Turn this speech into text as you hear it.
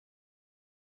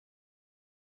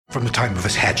From the time of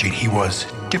his hatching, he was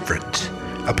different.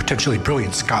 A potentially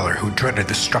brilliant scholar who dreaded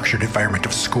the structured environment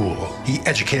of school. He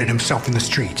educated himself in the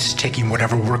streets, taking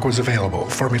whatever work was available,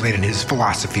 formulating his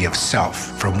philosophy of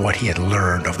self from what he had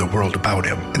learned of the world about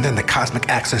him. And then the cosmic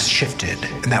axis shifted,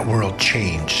 and that world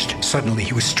changed. Suddenly,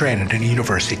 he was stranded in a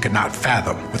universe he could not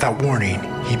fathom. Without warning,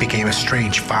 he became a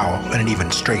strange fowl in an even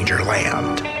stranger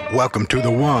land. Welcome to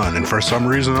the one, and for some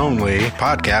reason only,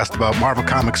 podcast about Marvel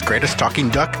Comics' greatest talking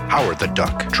duck, Howard the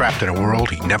Duck, trapped in a world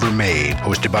he never made,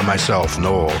 hosted by myself,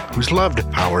 Noel, who's loved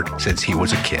Howard since he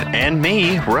was a kid. And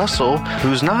me, Russell,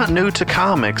 who's not new to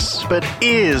comics, but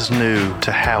is new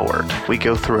to Howard. We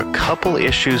go through a couple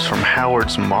issues from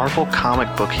Howard's Marvel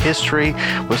comic book history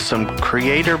with some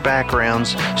creator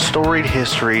backgrounds, storied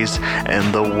histories,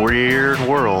 and the weird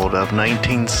world of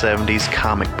 1970s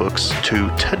comic books to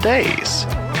today's.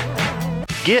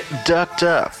 Get ducked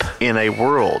up in a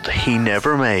world he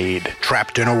never made.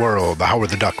 Trapped in a World, the Howard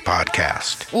the Duck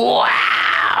podcast. Wow!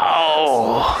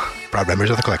 Proud members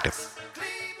of the collective.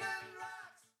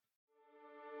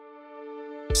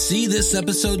 See this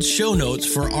episode's show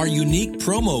notes for our unique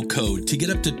promo code to get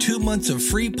up to 2 months of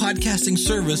free podcasting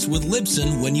service with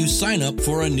Libsyn when you sign up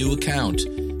for a new account.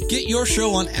 Get your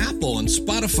show on Apple and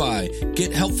Spotify.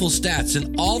 Get helpful stats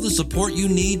and all the support you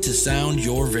need to sound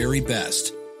your very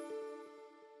best.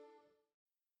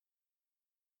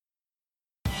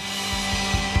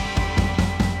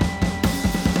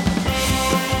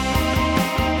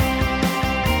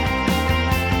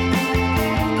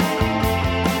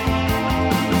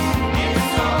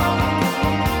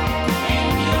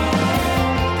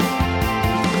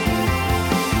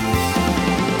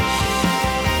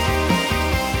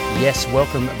 Yes,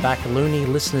 welcome back, Looney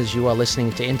listeners. You are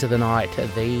listening to Into the Night,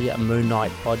 the Moon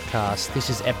Knight podcast. This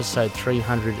is episode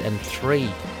 303,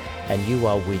 and you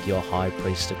are with your High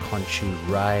Priest, Khonshu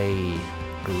Ray.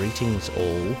 Greetings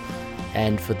all.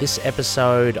 And for this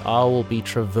episode, I will be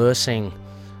traversing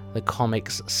the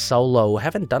comics solo. I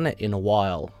haven't done it in a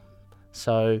while.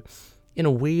 So, in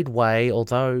a weird way,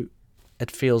 although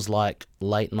it feels like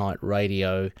late night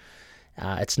radio,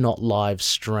 it's not live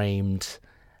streamed.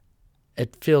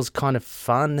 It feels kind of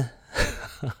fun.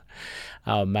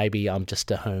 Maybe I'm just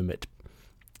a hermit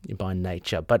by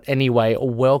nature. But anyway,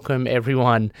 welcome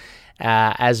everyone.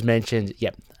 As mentioned,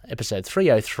 episode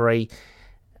 303.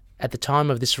 At the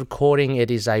time of this recording, it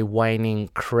is a waning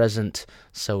crescent.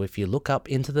 So if you look up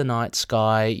into the night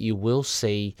sky, you will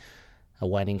see a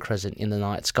waning crescent in the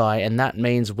night sky. And that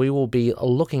means we will be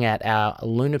looking at our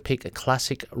Lunapic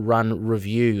Classic Run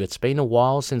review. It's been a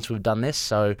while since we've done this,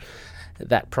 so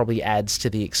that probably adds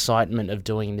to the excitement of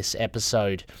doing this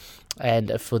episode.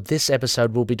 And for this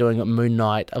episode, we'll be doing Moon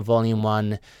Knight, Volume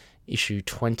 1, Issue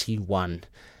 21.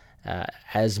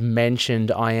 As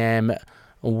mentioned, I am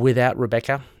without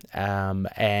Rebecca,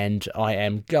 and I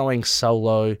am going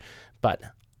solo, but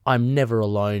I'm never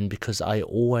alone because I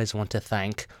always want to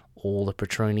thank all the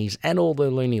Patroonies and all the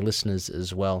Looney listeners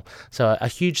as well. So a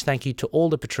huge thank you to all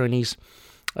the Patroonies,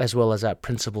 as well as our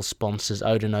principal sponsors,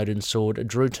 Odin Sword,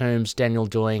 Drew Terms, Daniel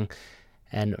Doing,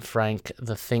 and Frank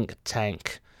the Think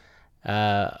Tank.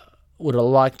 Would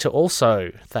like to also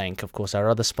thank, of course, our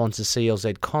other sponsors,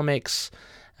 CLZ Comics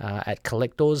at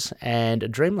Collectors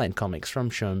and Dreamland Comics from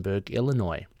Schoenberg,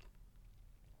 Illinois.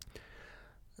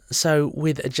 So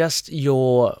with just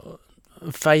your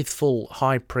faithful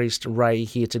High Priest Ray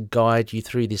here to guide you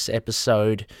through this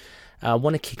episode, I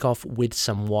want to kick off with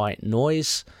some white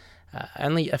noise.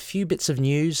 Only a few bits of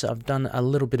news. I've done a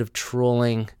little bit of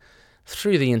trawling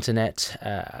through the internet,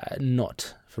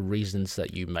 not for reasons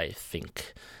that you may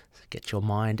think. Get your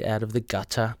mind out of the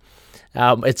gutter.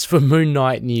 It's for Moon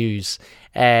Knight news.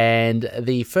 And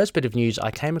the first bit of news I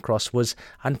came across was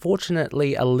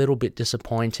unfortunately a little bit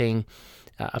disappointing.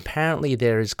 Apparently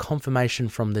there is confirmation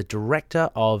from the director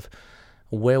of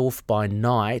Werewolf by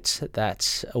Night,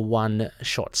 that's a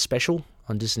one-shot special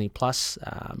on Disney Plus,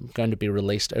 going to be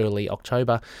released early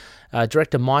October.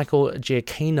 Director Michael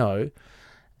Giacchino,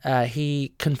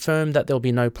 he confirmed that there'll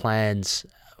be no plans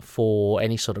for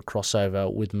any sort of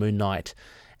crossover with Moon Knight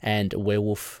and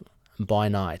Werewolf by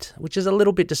Night, which is a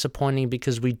little bit disappointing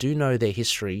because we do know their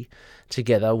history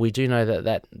together. We do know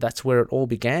that's where it all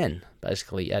began,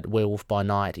 basically, at Werewolf by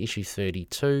Night, issue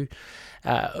 32.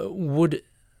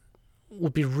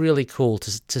 Would be really cool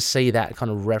to see that kind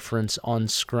of reference on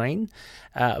screen.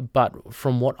 But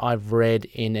from what I've read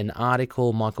in an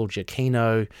article, Michael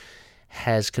Giacchino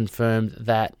has confirmed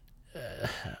that,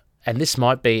 and this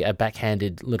might be a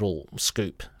backhanded little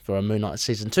scoop for a Moon Knight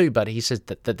Season 2, but he says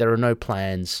that there are no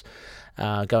plans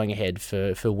going ahead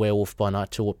for Werewolf by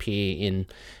Night to appear in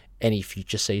any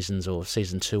future seasons or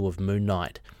Season 2 of Moon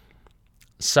Knight.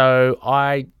 So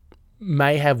I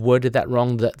may have worded that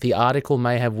wrong, that the article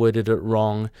may have worded it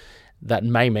wrong. That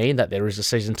may mean that there is a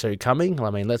season 2 coming.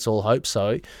 I mean, let's all hope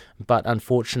so. But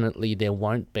unfortunately, there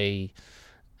won't be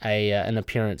an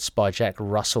appearance by Jack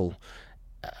Russell.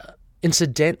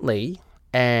 Incidentally,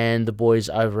 and the boys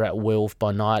over at Werewolf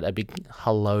by Night, a big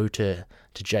hello to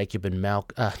Jacob and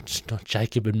Malcolm. Not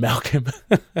Jacob and Malcolm.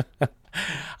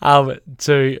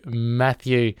 To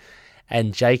Matthew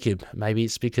and Jacob. Maybe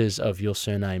it's because of your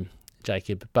surname,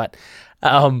 Jacob. But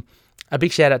a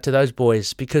big shout out to those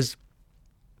boys, because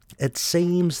it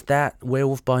seems that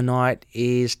Werewolf by Night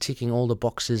is ticking all the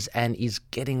boxes and is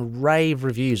getting rave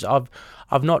reviews.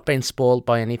 I've not been spoiled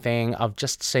by anything. I've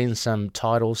just seen some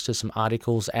titles to some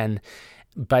articles and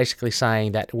basically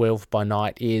saying that Werewolf by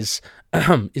Night is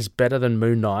better than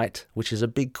Moon Knight, which is a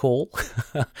big call,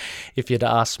 if you'd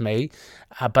ask me.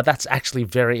 But that's actually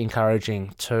very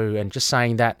encouraging too. And just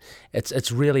saying that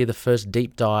it's really the first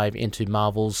deep dive into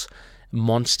Marvel's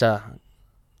monster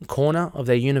corner of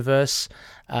their universe,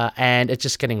 and it's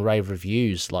just getting rave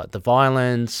reviews, like the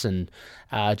violence and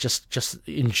just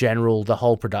in general the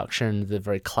whole production, the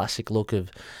very classic look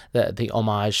of the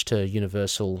homage to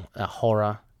Universal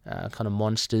horror kind of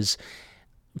monsters.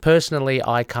 Personally,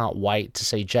 I can't wait to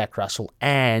see Jack Russell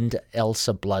and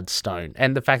Elsa Bloodstone,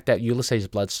 and the fact that Ulysses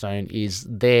Bloodstone is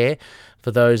there.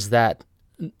 For those that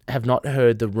have not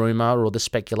heard the rumor or the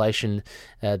speculation,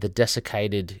 the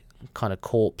desiccated kind of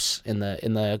corpse in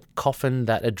the coffin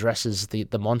that addresses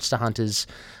the monster hunters,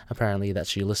 apparently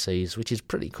that's Ulysses, which is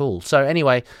pretty cool. So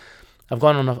anyway, I've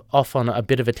gone off on a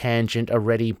bit of a tangent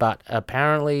already, but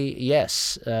apparently,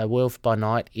 yes, Werewolf by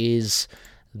Night is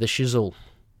the shizzle,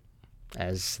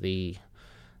 as the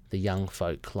young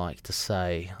folk like to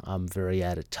say. I'm very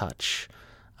out of touch.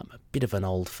 I'm a bit of an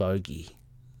old fogey.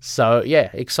 So, yeah,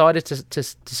 excited to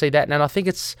see that. And I think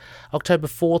it's October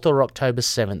 4th or October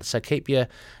 7th. So keep your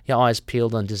eyes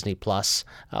peeled on Disney+.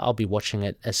 I'll be watching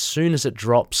it as soon as it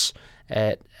drops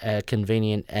at a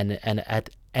convenient and at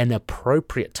an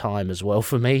appropriate time as well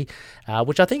for me,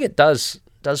 which I think it does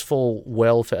fall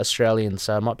well for Australians.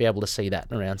 So I might be able to see that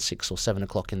around 6 or 7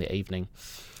 o'clock in the evening.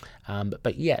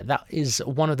 But yeah, that is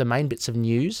one of the main bits of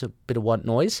news, a bit of white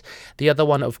noise. The other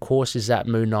one, of course, is that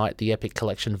Moon Knight, the Epic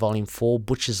Collection Volume 4,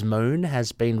 Butcher's Moon,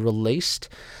 has been released.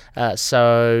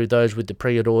 So those with the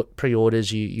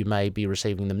pre-orders, you may be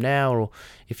receiving them now, or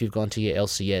if you've gone to your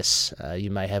LCS,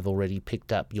 you may have already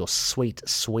picked up your sweet,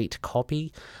 sweet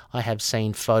copy. I have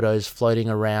seen photos floating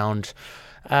around.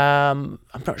 I'm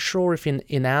not sure if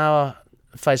in our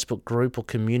Facebook group or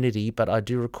community, but I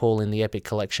do recall in the Epic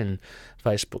Collection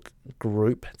Facebook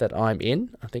group that I'm in,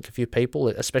 I think a few people,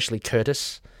 especially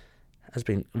Curtis, has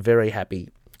been very happy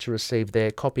to receive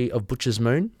their copy of Butcher's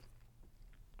Moon.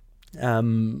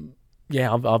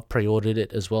 Yeah, I've pre-ordered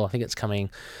it as well. I think it's coming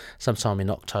sometime in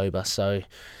October, so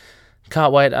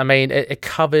can't wait. I mean, it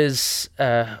covers,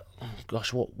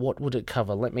 gosh, what would it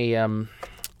cover? Let me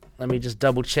just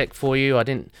double check for you. I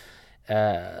didn't.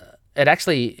 It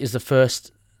actually is the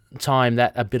first time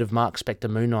that a bit of Mark Spector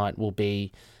Moon Knight will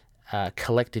be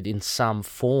collected in some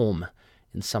form,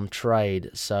 in some trade,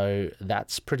 so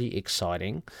that's pretty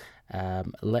exciting.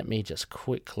 Let me just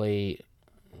quickly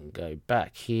go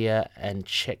back here and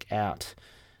check out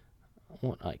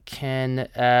what I can.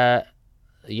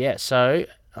 Yeah, so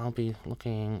I'll be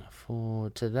looking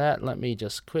forward to that. Let me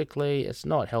just quickly, it's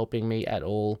not helping me at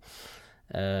all.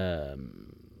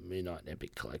 Moon Knight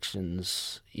Epic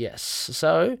Collections. Yes.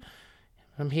 So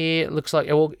from here, it looks like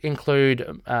it will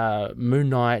include Moon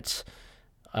Knight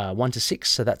 1 to 6.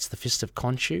 So that's the Fist of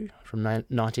Khonshu from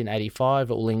 1985.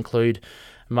 It will include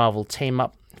Marvel Team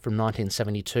Up from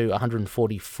 1972,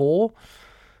 144.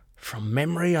 From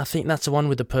memory, I think that's the one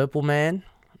with the Purple Man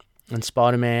and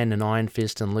Spider-Man and Iron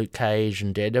Fist and Luke Cage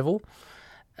and Daredevil.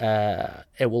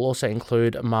 It will also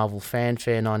include Marvel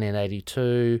Fanfare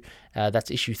 1982.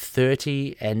 That's issue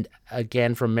 30. And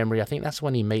again, from memory, I think that's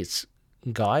when he meets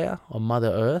Gaia or Mother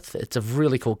Earth. It's a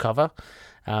really cool cover.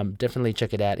 Definitely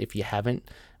check it out if you haven't,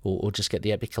 or just get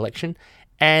the Epic Collection.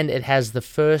 And it has the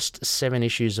first 7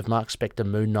 issues of Mark Spector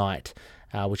Moon Knight,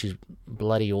 which is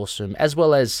bloody awesome, as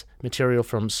well as material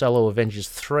from Solo Avengers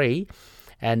 3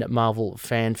 and Marvel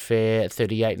Fanfare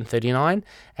 38 and 39,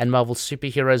 and Marvel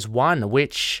Superheroes 1,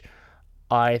 which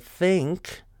I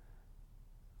think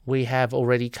we have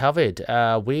already covered.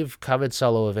 We've covered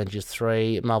Solo Avengers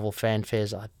 3, Marvel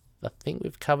Fanfares, I think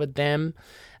we've covered them,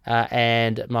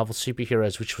 and Marvel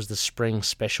Superheroes, which was the spring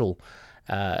special.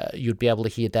 You'd be able to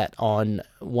hear that on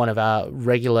one of our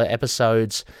regular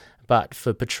episodes, but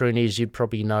for Patroonies, you'd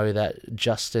probably know that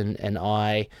Justin and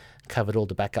I covered all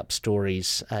the backup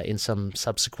stories in some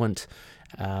subsequent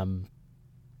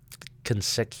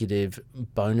consecutive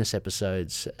bonus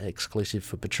episodes exclusive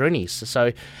for Patroonies.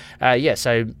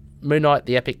 So Moon Knight,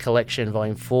 The Epic Collection,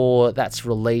 Volume 4, that's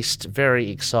released.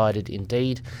 Very excited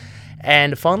indeed.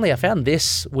 And finally, I found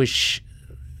this, which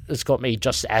has got me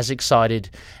just as excited.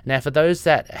 Now, for those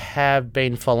that have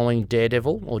been following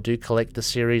Daredevil or do collect the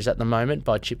series at the moment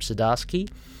by Chip Zdarsky,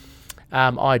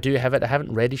 I do have it. I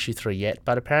haven't read issue 3 yet,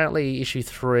 but apparently issue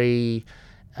 3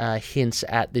 hints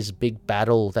at this big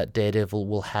battle that Daredevil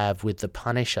will have with the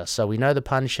Punisher. So we know the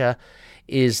Punisher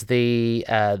is he's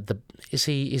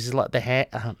like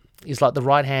the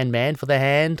right hand man for the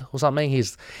Hand or something.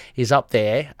 He's up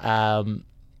there.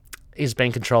 He's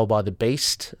been controlled by the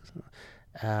Beast.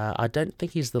 I don't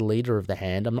think he's the leader of the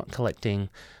Hand. I'm not collecting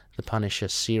the Punisher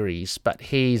series, but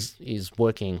he's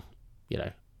working,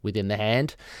 within the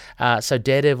Hand. So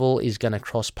Daredevil is going to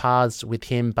cross paths with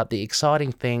him, but the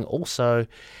exciting thing also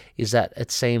is that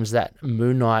it seems that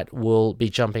Moon Knight will be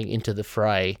jumping into the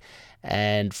fray.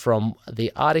 And from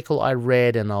the article I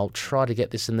read, and I'll try to get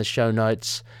this in the show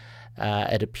notes,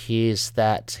 it appears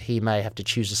that he may have to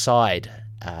choose a side.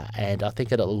 And I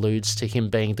think it alludes to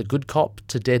him being the good cop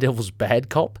to Daredevil's bad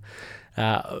cop.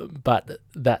 But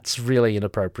that's really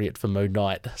inappropriate for Moon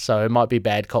Knight. So it might be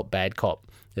bad cop,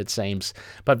 it seems.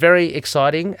 But very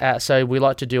exciting. So we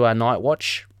like to do our Night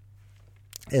Watch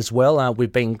as well.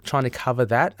 We've been trying to cover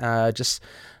that. Just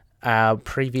our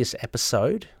previous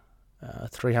episode,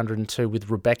 302 with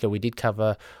Rebecca, we did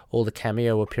cover all the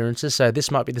cameo appearances. So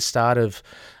this might be the start of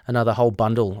another whole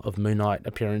bundle of Moon Knight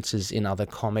appearances in other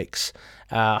comics.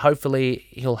 Hopefully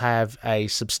he'll have a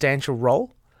substantial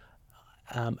role.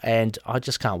 And I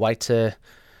just can't wait to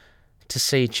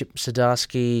see Chip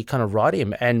Zdarsky kind of write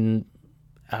him and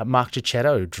Mark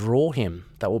Gicchetto draw him.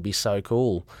 That will be so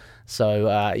cool.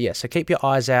 So so keep your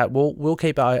eyes out. We'll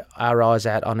keep our eyes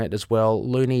out on it as well.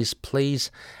 Loonies,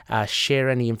 please share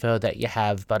any info that you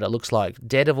have. But it looks like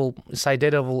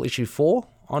Daredevil issue 4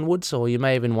 onwards, or you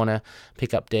may even want to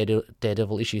pick up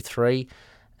Daredevil issue 3.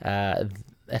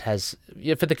 It has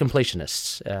for the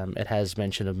completionists. It has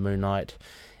mention of Moon Knight.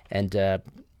 And I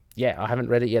haven't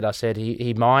read it yet. I said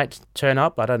he might turn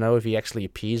up. I don't know if he actually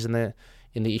appears in the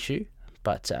issue,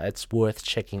 but it's worth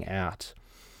checking out.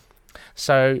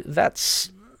 So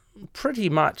that's pretty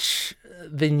much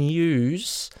the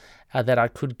news that I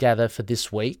could gather for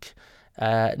this week.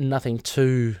 Nothing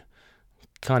too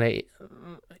kind of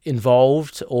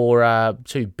involved or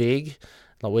too big.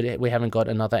 Like we haven't got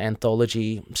another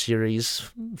anthology series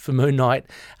for Moon Knight.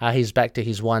 He's back to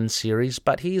his one series,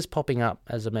 but he is popping up,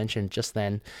 as I mentioned just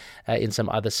then, in some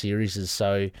other series.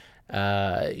 So,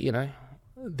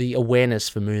 the awareness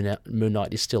for Moon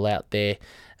Knight is still out there,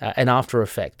 an after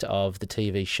effect of the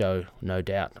TV show, no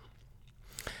doubt.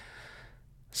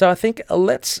 So I think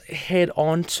let's head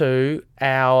on to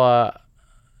our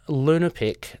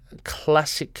Lunapic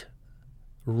Classic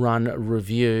Run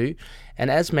review. And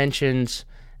as mentioned,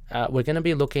 we're going to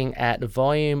be looking at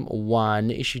Volume 1,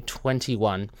 Issue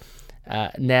 21.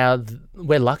 Now,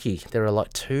 we're lucky. There are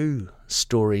like 2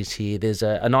 stories here. There's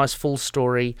a nice full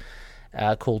story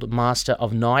called Master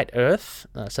of Night-Earth.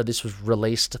 So this was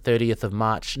released 30th of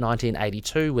March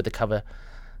 1982 with a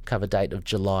cover date of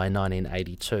July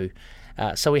 1982.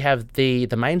 So we have the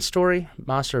main story,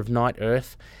 Master of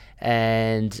Night-Earth,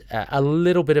 and a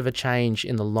little bit of a change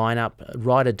in the lineup.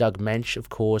 Writer Doug Mensch, of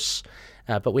course,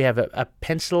 but we have a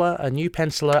penciler, a new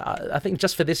penciler, I think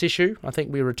just for this issue. I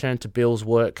think we returned to Bill's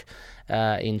work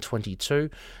in 22,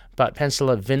 but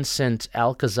penciler Vincent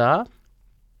Alcazar,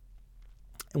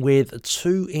 with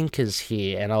 2 inkers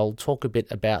here, and I'll talk a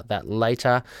bit about that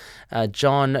later.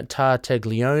 John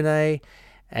Tartaglione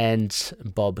and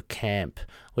Bob Camp.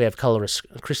 We have colorist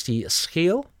Christy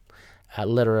Skeel,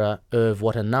 letterer Irv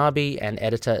Watanabe, and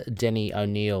editor Denny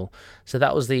O'Neil. So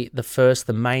that was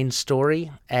the main story,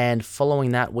 and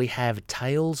following that we have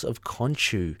Tales of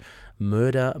Khonshu,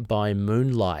 Murder by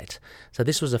Moonlight. So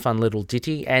this was a fun little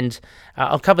ditty, and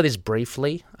I'll cover this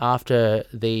briefly after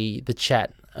the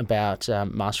chat about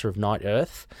Master of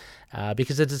Night-Earth,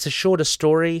 because it's a shorter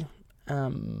story.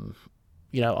 I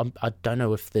don't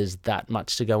know if there's that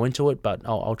much to go into it, but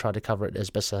I'll try to cover it as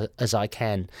best as I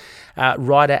can.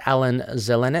 Writer Alan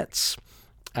Zelenetz,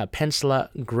 penciler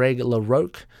Greg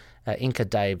LaRocque, inker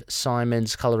Dave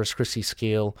Simons, colorist Chrissy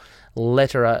Skeel,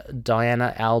 letterer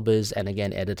Diana Albers, and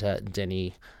again editor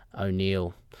Denny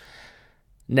O'Neil.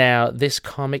 Now, this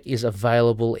comic is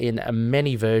available in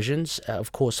many versions.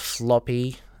 Of course,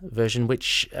 floppy version,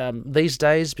 which these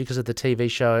days, because of the TV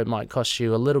show, it might cost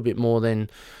you a little bit more than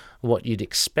what you'd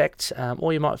expect,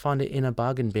 or you might find it in a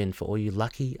bargain bin for all you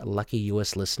lucky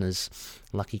US listeners,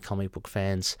 lucky comic book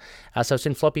fans. So it's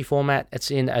in floppy format, it's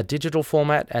in a digital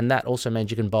format, and that also means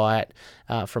you can buy it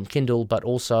from Kindle, but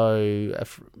also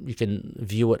you can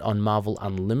view it on Marvel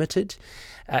Unlimited.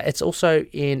 It's also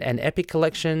in an Epic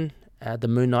collection, the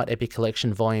Moon Knight Epic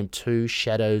Collection Volume 2,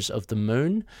 Shadows of the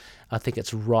Moon. I think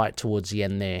it's right towards the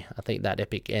end there. I think that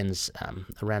Epic ends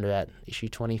around about issue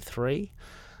 23.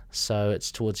 So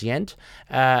it's towards the end.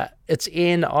 It's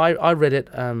in, I read it,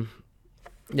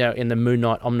 in the Moon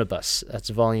Knight Omnibus. That's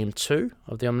volume 2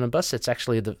 of the Omnibus. It's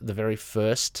actually the very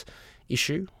first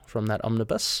issue from that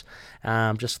Omnibus.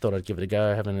 Just thought I'd give it a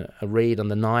go, having a read on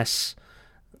the nice,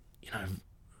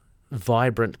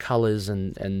 vibrant colours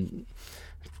and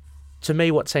to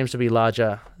me, what seems to be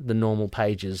larger than normal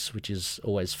pages, which is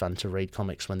always fun to read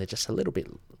comics when they're just a little bit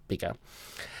bigger.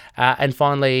 And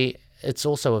finally, it's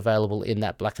also available in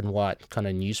that black and white kind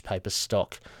of newspaper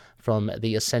stock from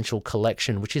the Essential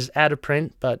Collection, which is out of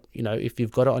print, but if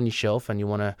you've got it on your shelf and you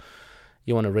want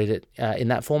to read it in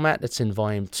that format, it's in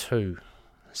volume 2.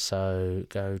 So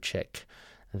go check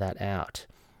that out.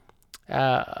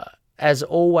 As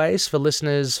always, for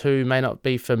listeners who may not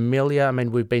be familiar,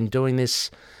 we've been doing this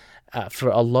for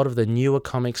a lot of the newer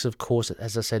comics, of course.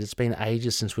 As I said, it's been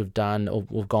ages since we've done or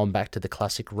we've gone back to the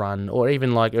classic run or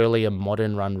even like earlier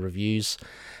modern run reviews.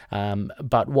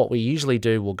 But what we usually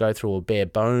do, we'll go through a bare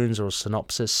bones or a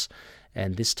synopsis,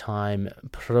 and this time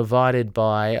provided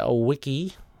by a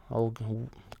wiki,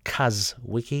 Cuz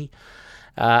Wiki.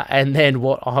 And then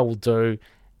what I will do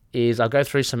is I'll go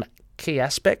through some key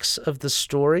aspects of the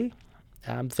story,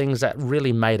 things that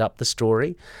really made up the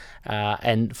story,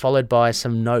 and followed by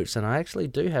some notes. And I actually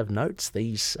do have notes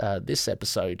this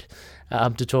episode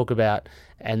to talk about,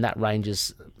 and that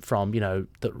ranges from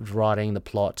the writing, the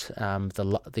plot,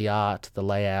 the art, the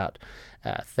layout,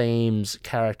 themes,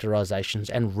 characterizations,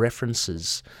 and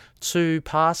references to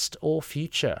past or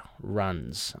future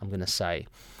runs, I'm going to say.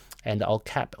 And I'll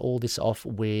cap all this off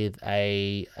with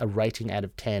a rating out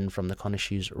of 10 from the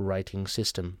Konishu's rating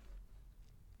system.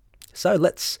 So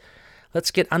let's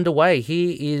get underway.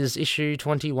 Here is issue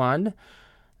 21,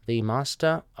 The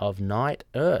Master of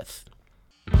Night-Earth.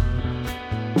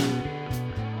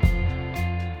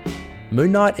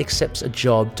 Moon Knight accepts a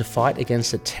job to fight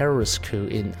against a terrorist coup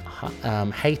in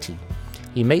Haiti.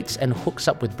 He meets and hooks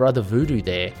up with Brother Voodoo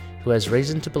there, who has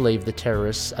reason to believe the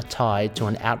terrorists are tied to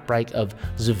an outbreak of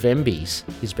Zuvembis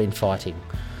he's been fighting.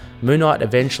 Moon Knight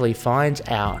eventually finds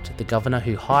out the governor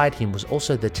who hired him was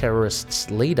also the terrorists'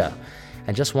 leader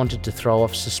and just wanted to throw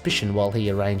off suspicion while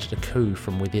he arranged a coup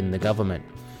from within the government.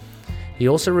 He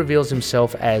also reveals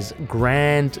himself as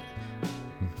Grand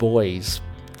Boys,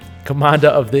 commander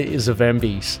of the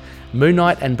Zuvembis. Moon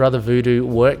Knight and Brother Voodoo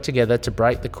work together to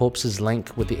break the corpse's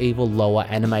link with the evil Loa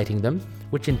animating them,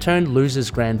 which in turn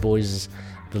loses Grand Boys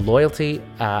the loyalty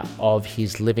of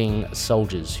his living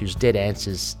soldiers, whose dead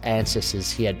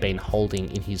ancestors he had been holding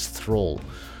in his thrall.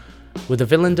 With the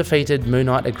villain defeated, Moon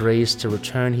Knight agrees to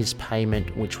return his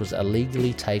payment, which was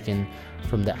illegally taken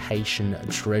from the Haitian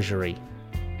treasury.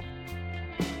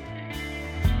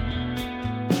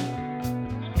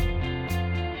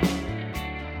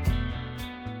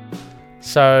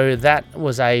 So that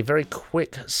was a very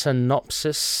quick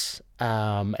synopsis.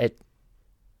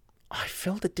 I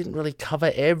felt it didn't really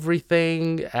cover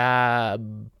everything,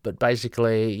 but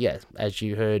basically, as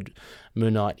you heard,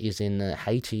 Moon Knight is in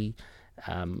Haiti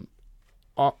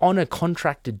on a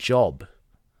contracted job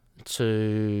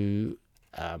to,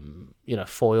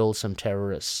 foil some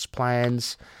terrorists'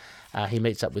 plans. He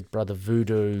meets up with Brother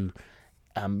Voodoo.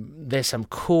 There's some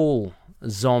cool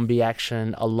zombie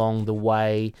action along the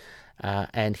way,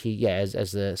 and he, as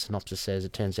the synopsis says,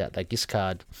 it turns out that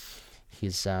Giscard,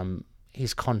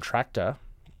 his contractor,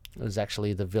 was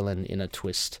actually the villain in a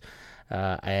twist,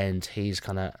 and he's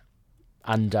kind of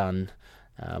undone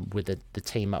with the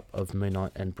team up of Moon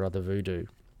Knight and Brother Voodoo.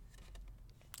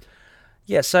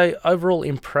 Yeah, so overall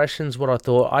impressions, what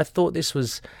I thought this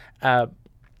was a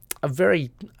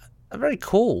very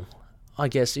cool, I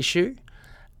guess, issue.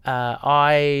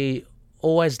 I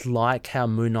always like how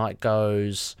Moon Knight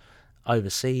goes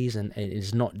overseas and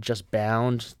is not just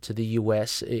bound to the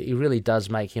US. It really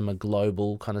does make him a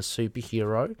global kind of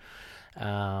superhero.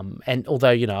 And although,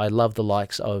 I love the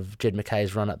likes of Jed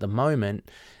MacKay's run at the moment,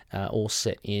 all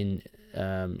set in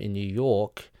New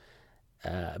York,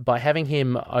 by having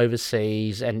him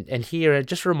overseas and here, it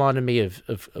just reminded me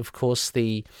of course,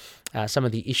 the some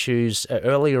of the issues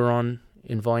earlier on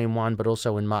in Volume 1, but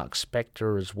also in Mark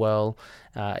Spector as well,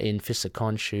 in Fist of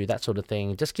Khonshu, that sort of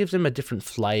thing. It just gives him a different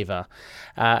flavour.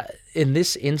 In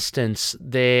this instance,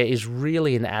 there is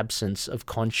really an absence of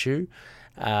Khonshu,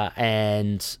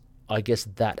 and I guess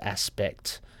that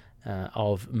aspect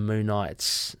of Moon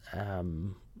Knight's,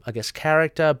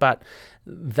 character, but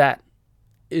that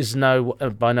is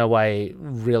by no way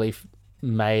really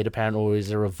made apparent, or is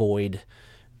there a void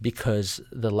because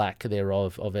the lack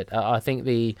thereof of it. I think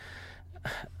the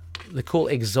cool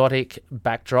exotic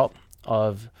backdrop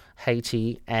of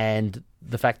Haiti and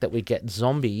the fact that we get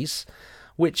zombies,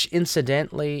 which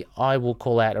incidentally I will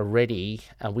call out already,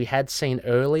 we had seen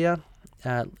earlier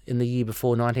in the year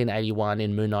before, 1981,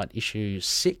 in Moon Knight issue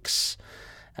 6.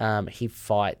 He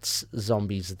fights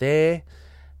zombies there.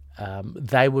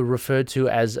 They were referred to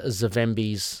as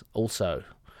Zavembis also,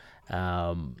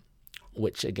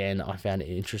 which again I found an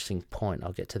interesting point.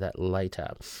 I'll get to that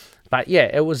later. But yeah,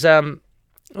 it was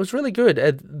really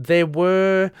good. There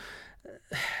were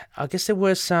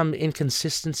some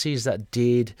inconsistencies that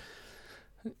did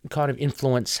kind of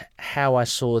influence how I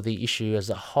saw the issue as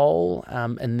a whole,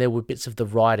 and there were bits of the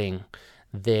writing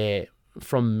there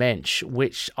from Mensch,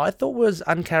 which I thought was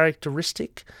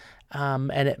uncharacteristic,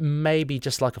 and it may be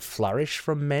just like a flourish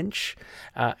from Mensch,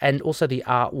 and also the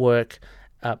artwork.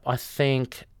 I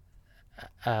think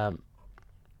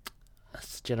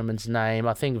this gentleman's name,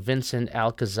 I think Vincent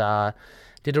Alcazar,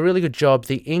 did a really good job.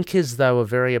 The inkers, though, were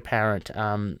very apparent,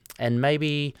 and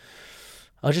maybe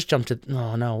I'll just jump to...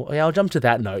 I'll jump to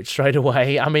that note straight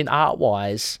away. I mean,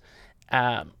 art-wise,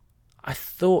 I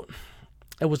thought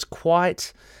it was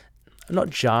quite, not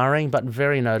jarring, but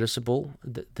very noticeable,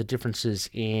 the differences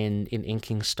in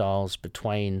inking styles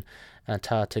between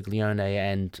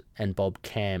Tartaglione and Bob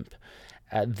Camp.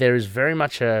 There is very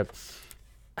much a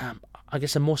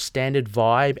more standard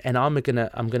vibe, and I'm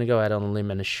gonna go out on a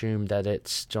limb and assume that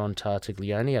it's John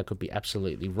Tartaglione. I could be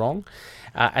absolutely wrong,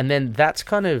 and then that's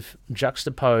kind of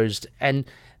juxtaposed, and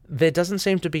there doesn't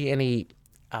seem to be any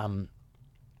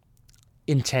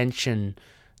intention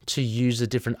to use a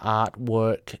different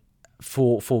artwork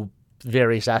for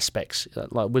various aspects.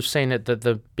 Like we've seen it,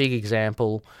 the big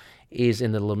example is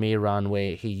in the Lemire run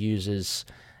where he uses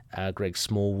Greg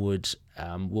Smallwood,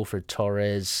 Wilfred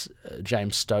Torres,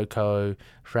 James Stokoe,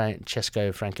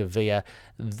 Francesco Francavilla.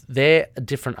 Their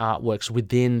different artworks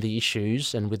within the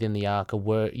issues and within the arc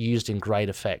were used in great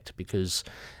effect because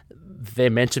they're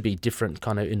meant to be different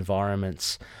kind of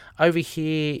environments. Over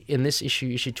here in this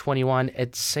issue 21,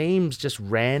 it seems just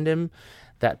random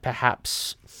that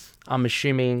perhaps, I'm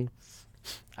assuming,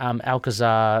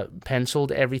 Alcazar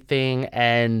penciled everything,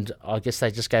 and I guess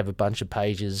they just gave a bunch of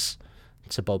pages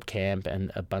to Bob Camp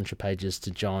and a bunch of pages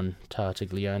to John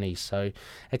Tartaglione. So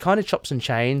it kind of chops and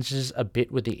changes a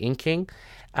bit with the inking.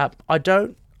 I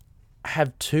don't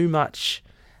have too much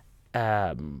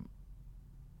of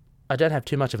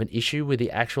an issue with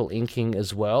the actual inking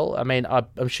as well. I mean, I'm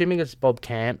assuming it's Bob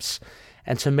Camp's,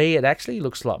 and to me it actually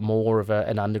looks like more of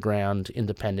an underground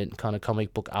independent kind of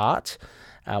comic book art,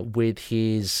 with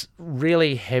his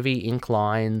really heavy ink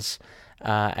lines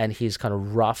and his kind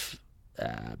of rough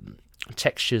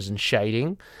textures and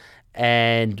shading,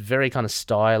 and very kind of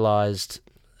stylized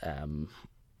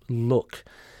look.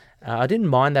 I didn't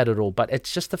mind that at all, but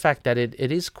it's just the fact that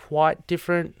it is quite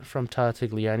different from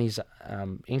Tartaglione's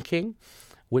inking,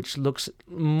 which looks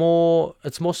more,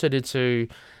 it's more suited to,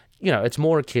 it's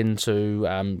more akin to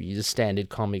the standard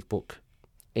comic book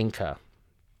inker.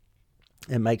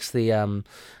 It makes the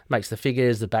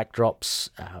figures, the backdrops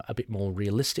a bit more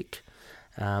realistic,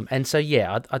 and so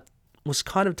yeah, I was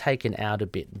kind of taken out a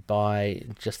bit by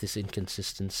just this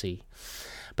inconsistency.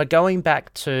 But going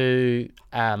back to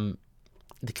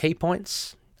the key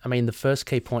points, I mean, the first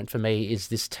key point for me is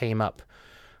this team up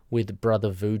with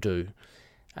Brother Voodoo.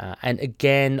 And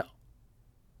again,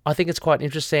 I think it's quite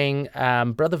interesting.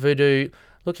 Brother Voodoo,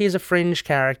 look, he's a fringe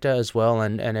character as well,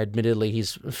 and admittedly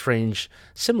he's fringe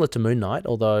similar to Moon Knight,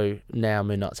 although now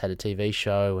Moon Knight's had a TV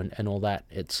show and all that.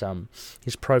 It's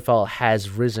his profile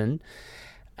has risen.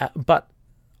 But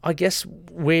I guess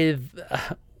with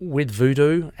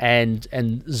Voodoo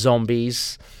and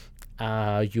zombies,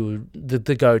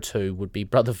 the go-to would be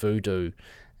Brother Voodoo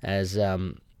as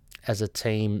a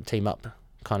team up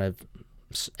kind of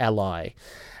ally.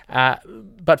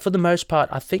 But for the most part,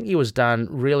 I think he was done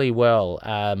really well.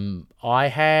 I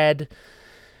had,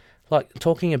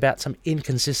 talking about some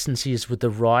inconsistencies with the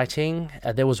writing,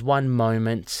 there was one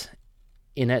moment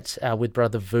in it with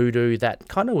Brother Voodoo that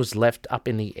kind of was left up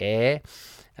in the air.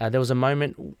 There was a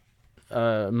moment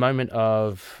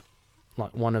of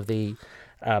one of the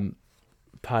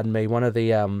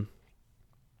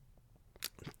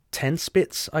 10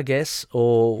 spits, I guess,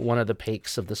 or one of the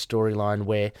peaks of the storyline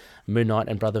where Moon Knight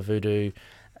and Brother Voodoo,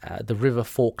 the river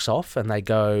forks off and they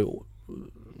go,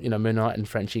 Moon Knight and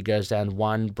Frenchie goes down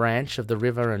one branch of the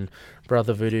river and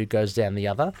Brother Voodoo goes down the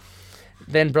other.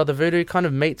 Then Brother Voodoo kind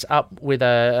of meets up with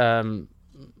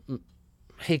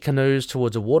he canoes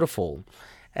towards a waterfall,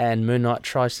 and Moon Knight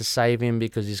tries to save him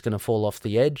because he's going to fall off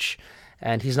the edge,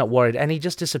 and he's not worried, and he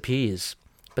just disappears.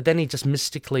 But then he just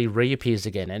mystically reappears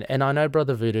again. And I know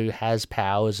Brother Voodoo has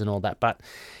powers and all that, but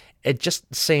it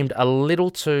just seemed a little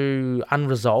too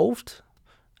unresolved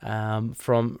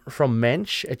from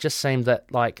Mensch. It just seemed that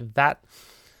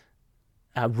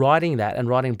writing that and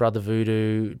writing Brother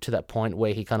Voodoo to that point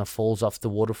where he kind of falls off the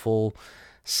waterfall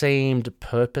seemed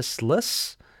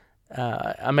purposeless.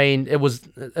 It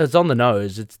was on the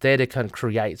nose. It's there to kind of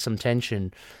create some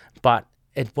tension, but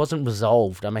it wasn't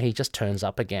resolved. He just turns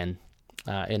up again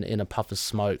in a puff of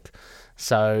smoke.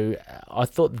 So I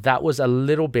thought that was a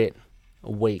little bit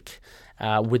weak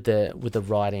with the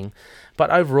writing. But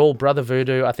overall, Brother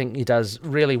Voodoo, I think he does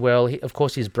really well. Of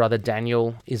course, his brother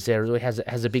Daniel is there. He has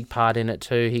a big part in it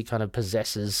too. He kind of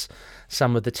possesses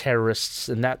some of the terrorists,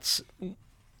 and that's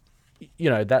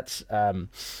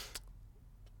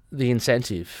the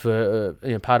incentive for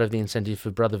part of the incentive for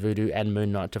Brother Voodoo and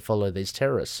Moon Knight to follow these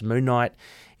terrorists. Moon Knight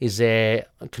is there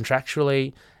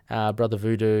contractually. Brother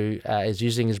Voodoo is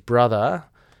using his brother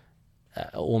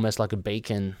almost like a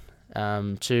beacon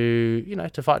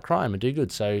to fight crime and do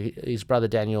good. So his brother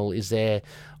Daniel is there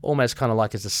almost kind of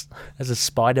like as a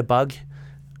spider bug.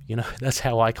 That's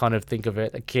how I kind of think of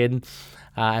it, a kid.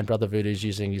 And Brother Voodoo's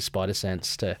using his spider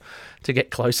sense to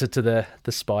get closer to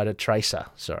the spider tracer.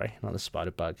 Sorry, not the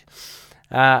spider bug.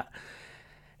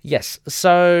 Yes,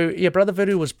 so yeah, Brother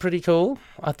Voodoo was pretty cool,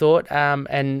 I thought.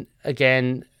 And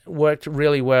again, worked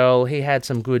really well. He had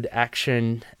some good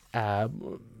action.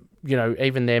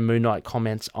 Even there, Moon Knight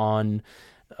comments on,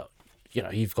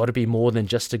 you've got to be more than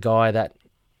just a guy that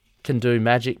can do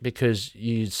magic, because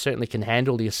you certainly can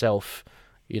handle yourself,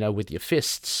 with your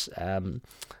fists.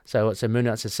 So Moon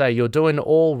Knight says, "Say, you're doing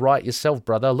all right yourself,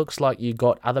 brother. Looks like you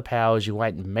got other powers you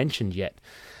ain't mentioned yet."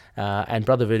 And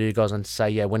Brother Voodoo goes on to say,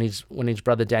 yeah, when his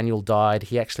brother Daniel died,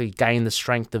 he actually gained the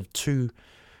strength of two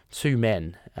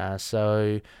men.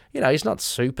 So he's not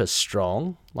super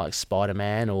strong like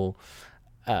Spider-Man or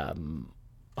I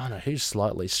don't know who's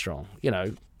slightly strong,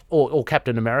 or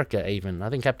Captain America even. I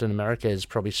think Captain America is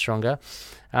probably stronger,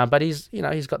 but he's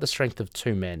got the strength of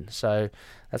two men, so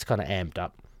that's kind of amped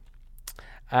up.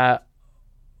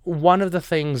 One of the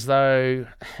things though,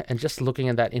 and just looking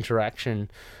at that interaction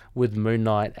with Moon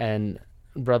Knight and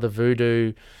Brother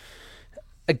Voodoo,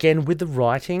 again with the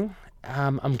writing,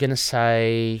 I'm going to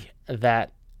say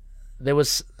that there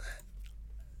was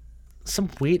some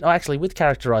weird, actually with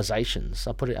characterizations,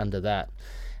 I'll put it under that.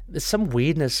 There's some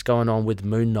weirdness going on with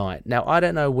Moon Knight. Now, I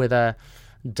don't know whether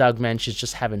Doug Mensch is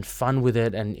just having fun with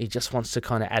it and he just wants to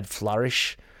kind of add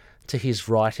flourish to his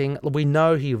writing. We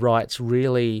know he writes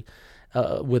really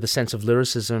with a sense of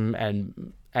lyricism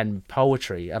and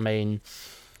poetry.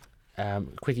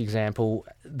 Quick example,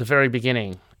 the very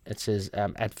beginning, it says,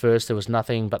 at first there was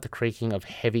nothing but the creaking of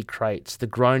heavy crates, the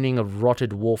groaning of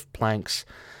rotted wharf planks,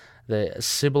 the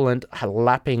sibilant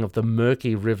lapping of the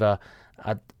murky river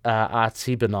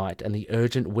Artibonite, and the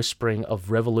urgent whispering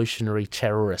of revolutionary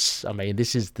terrorists.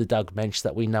 This is the Doug Mensch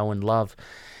that we know and love.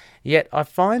 Yet I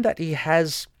find that he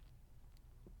has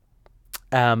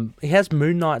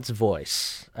Moon Knight's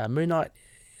voice. Moon Knight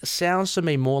sounds to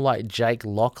me more like Jake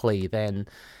Lockley than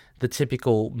the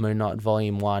typical Moon Knight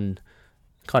Volume 1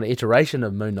 kind of iteration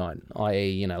of Moon Knight,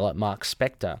 i.e., like Mark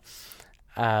Spector.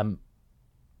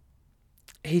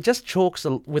 He just talks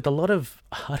with a lot of,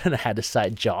 I don't know how to say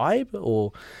it, jibe,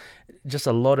 or just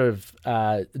a lot of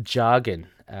jargon.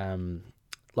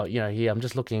 Here, I'm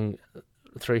just looking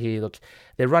through here. Look,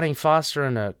 they're running faster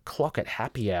than a clock at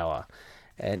happy hour.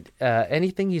 And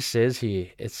anything he says here,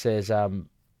 it says, I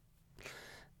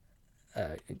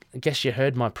guess you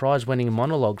heard my prize-winning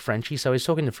monologue, Frenchie. So he's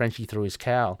talking to Frenchie through his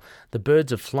cowl. The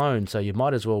birds have flown, so you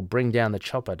might as well bring down the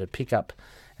chopper to pick up.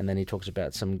 And then he talks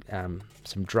about some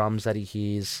drums that he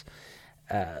hears.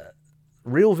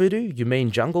 Real voodoo? You mean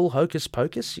jungle hocus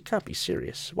pocus? You can't be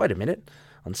serious. Wait a minute.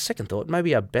 On second thought,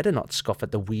 maybe I better not scoff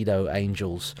at the weirdo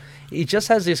angels. He just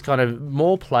has this kind of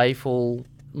more playful,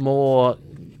 more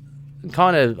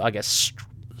kind of, I guess,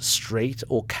 street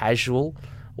or casual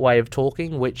way of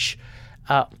talking, which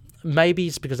maybe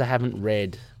it's because I haven't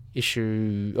read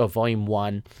Volume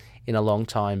 1 in a long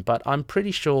time, but I'm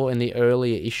pretty sure in the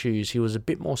earlier issues he was a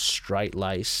bit more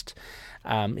straight-laced.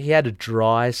 He had a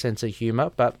dry sense of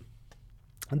humour, but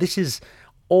this is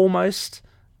almost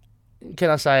can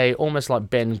I say, almost like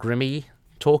Ben Grimmie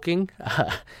talking,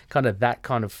 kind of that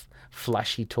kind of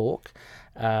flashy talk.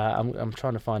 I'm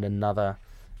trying to find another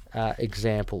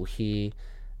example here.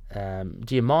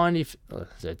 Do you mind if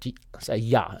say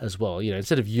yeah as well?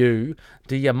 Instead of you,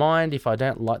 do you mind if I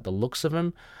don't like the looks of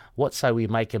him? What say we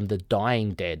make him the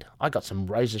dying dead? I got some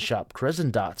razor sharp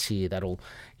crescent darts here that'll,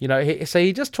 so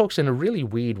he just talks in a really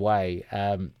weird way.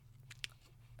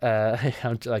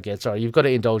 Okay, sorry, you've got to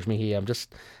indulge me here. I'm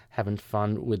just having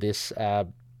fun with this.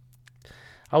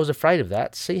 I was afraid of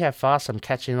that. See how fast I'm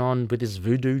catching on with this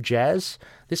voodoo jazz?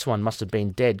 This one must have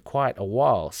been dead quite a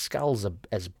while. Skulls are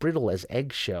as brittle as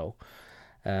eggshell.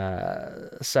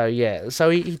 So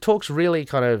he talks really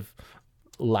kind of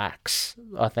lax,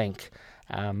 I think.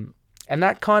 And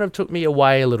that kind of took me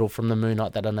away a little from the Moon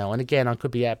Knight that I know. And again, I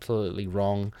could be absolutely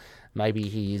wrong. Maybe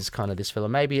he is kind of this fella.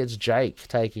 Maybe it's Jake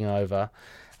taking over.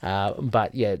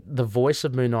 But yeah, the voice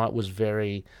of Moon Knight was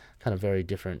very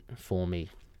different for me.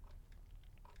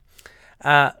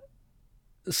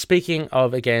 Speaking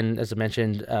of, again, as I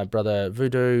mentioned, Brother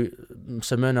Voodoo,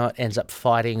 so Moon Knight ends up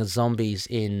fighting zombies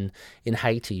in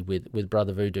Haiti with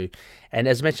Brother Voodoo. And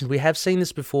as mentioned, we have seen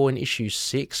this before in issue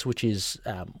 6, which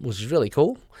was really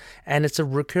cool. And it's a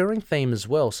recurring theme as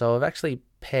well. So I've actually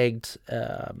pegged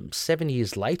 7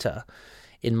 years later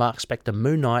in Mark Spector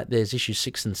Moon Knight, there's issue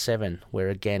 6 and 7, where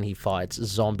again he fights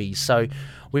zombies. So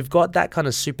we've got that kind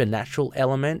of supernatural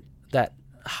element that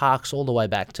harks all the way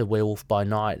back to Werewolf by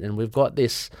Night, and we've got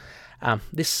this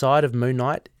side of Moon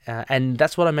Knight, and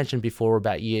that's what I mentioned before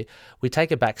about we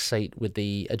take a back seat with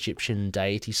the Egyptian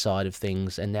deity side of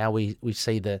things, and now we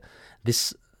see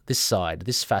this side,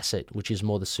 this facet, which is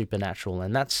more the supernatural,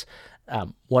 and that's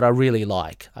what I really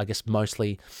like, I guess,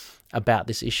 mostly about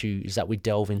this issue, is that we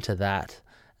delve into that,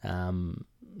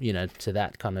 to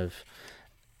that kind of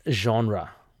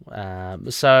genre.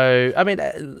 So, I mean,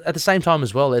 at the same time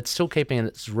as well, it's still keeping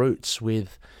its roots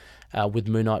with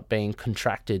Moon Knight being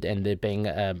contracted and there being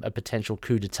a potential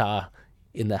coup d'etat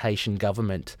in the Haitian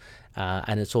government,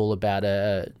 and it's all about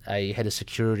a head of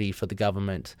security for the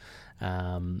government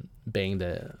being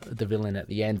the villain at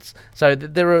the end. So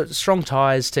there are strong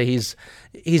ties to his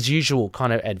usual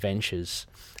kind of adventures.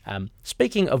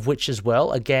 Speaking of which as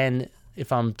well, again,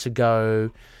 if I'm to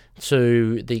go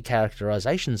to the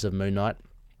characterizations of Moon Knight,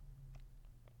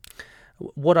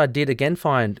 what I did again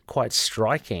find quite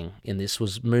striking in this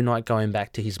was Moon Knight going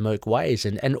back to his merc ways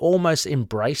and almost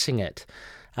embracing it.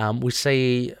 We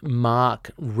see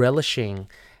Mark relishing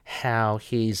how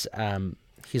he's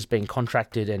been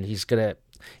contracted and he's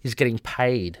getting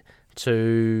paid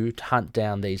to hunt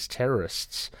down these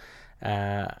terrorists.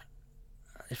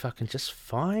 If I can just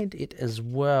find it as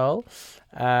well.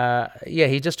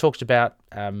 He just talks about,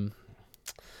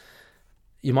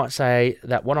 you might say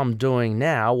that what I'm doing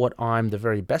now, what I'm the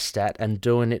very best at, and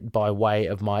doing it by way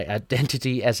of my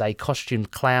identity as a costume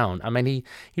clown. I mean,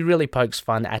 he really pokes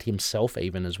fun at himself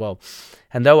even as well.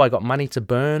 And though I got money to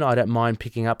burn, I don't mind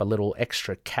picking up a little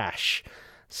extra cash.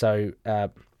 So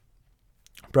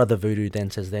Brother Voodoo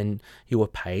then says, then you were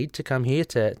paid to come here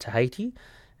to Haiti?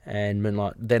 And Moon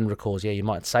Knight then recalls, yeah, you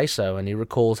might say so. And he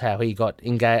recalls how he got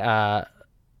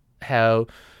how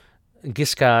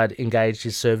Giscard engaged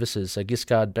his services. So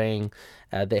Giscard being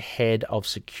the head of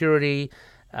security,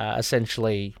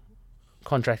 essentially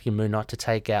contracting Moon Knight to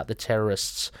take out the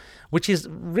terrorists, which is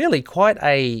really quite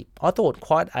a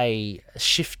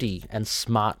shifty and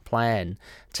smart plan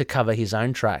to cover his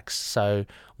own tracks. So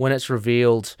when it's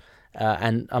revealed,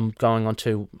 and I'm going on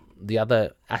to the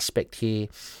other aspect here,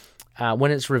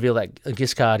 when it's revealed that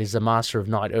Giscard is the master of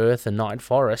Night Earth and Night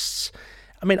Forests,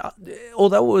 I mean,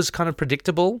 although it was kind of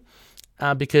predictable,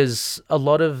 because a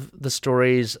lot of the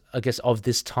stories, I guess, of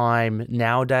this time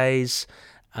nowadays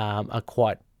are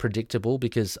quite predictable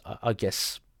because I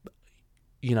guess,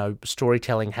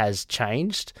 storytelling has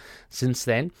changed since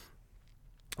then.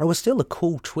 It was still a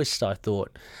cool twist, I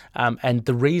thought. And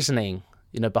the reasoning,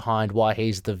 behind why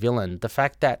he's the villain, the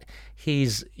fact that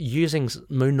he's using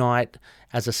Moon Knight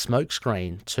as a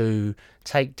smokescreen to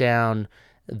take down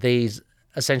these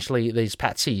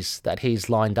patsies that he's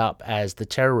lined up as the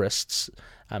terrorists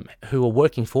who are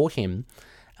working for him,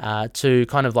 to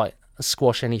kind of like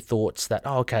squash any thoughts that,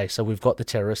 so we've got the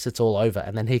terrorists, it's all over,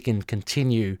 and then he can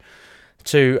continue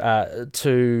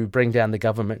to bring down the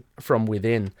government from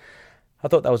within. I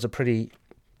thought that was a pretty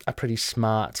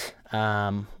smart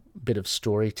bit of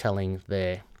storytelling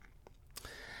there.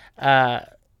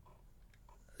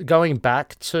 Going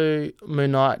back to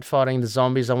Moon Knight fighting the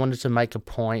zombies, I wanted to make a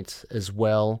point as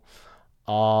well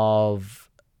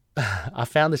of I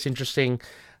found this interesting.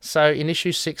 So in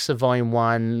issue 6 of Volume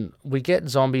 1, we get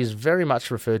zombies very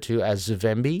much referred to as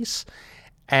Zombies.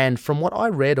 And from what I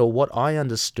read or what I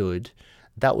understood,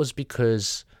 that was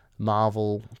because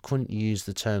Marvel couldn't use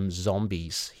the term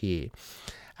zombies here.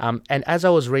 And as I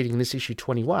was reading this issue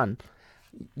 21,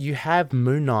 you have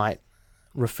Moon Knight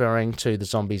referring to the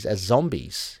zombies as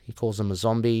zombies. He calls them a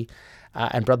zombie,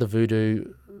 and Brother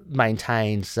Voodoo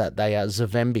maintains that they are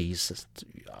Zavembies.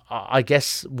 I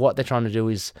guess what they're trying to do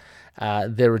is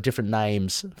there are different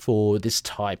names for this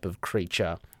type of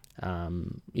creature.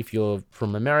 If you're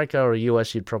from America or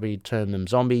US, you'd probably term them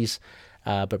zombies,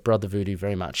 but Brother Voodoo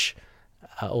very much,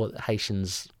 or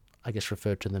Haitians, I guess,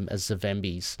 refer to them as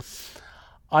Zavembies.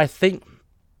 I think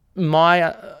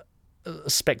my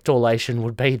speculation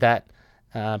would be that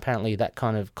apparently that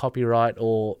kind of copyright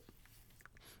or,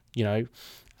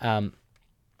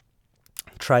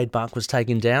 trademark was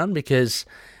taken down, because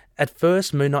at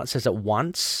first Moon Knight says it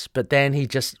once, but then he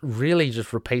just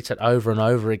repeats it over and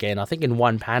over again. I think in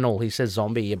one panel he says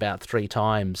zombie about 3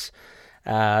 times.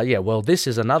 This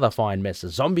is another fine mess.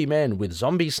 Zombie men with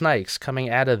zombie snakes coming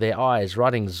out of their eyes,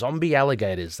 riding zombie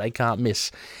alligators. They can't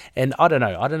miss. And I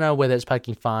don't know whether it's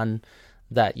poking fun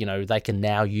that, they can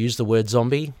now use the word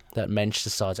zombie, that Mensch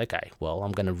decides, okay, well,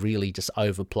 I'm going to really just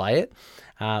overplay it.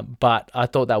 But I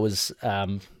thought that was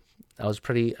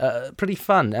pretty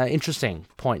fun, interesting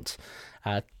point,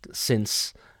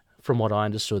 since from what I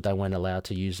understood, they weren't allowed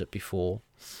to use it before.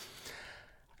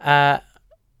 Bouncing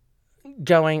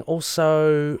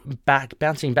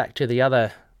back to the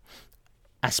other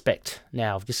aspect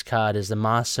now of this card is the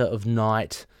Master of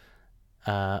Night,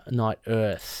 Night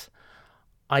Earth.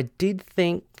 I did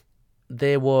think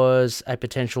there was a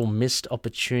potential missed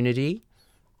opportunity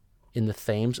in the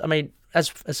themes. I mean, as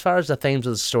far as the themes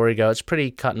of the story go, it's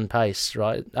pretty cut and paste,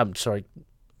 right?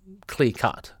 Clear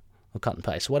cut, or cut and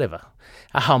paste, whatever.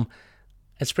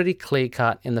 It's pretty clear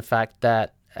cut in the fact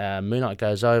that Moon Knight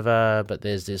goes over, but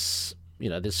there's this,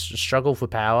 this struggle for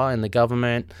power in the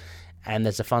government, and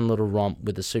there's a fun little romp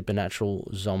with the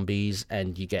supernatural zombies,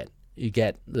 and you get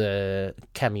the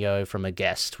cameo from a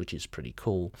guest, which is pretty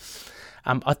cool.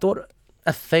 I thought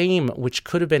a theme which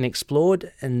could have been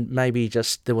explored, and maybe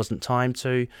just there wasn't time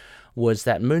to, was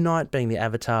that Moon Knight being the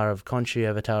avatar of Khonshu,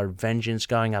 avatar of vengeance,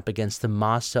 going up against the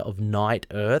Master of Night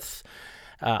Earth.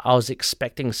 I was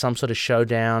expecting some sort of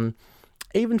showdown,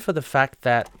 even for the fact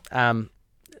that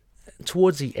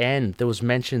towards the end there was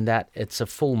mention that it's a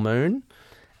full moon,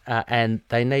 and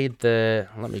they need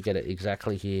let me get it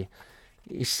exactly here.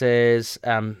 He says,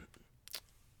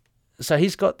 so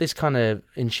he's got this kind of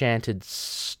enchanted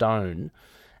stone.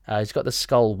 He's got the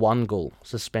skull Wungul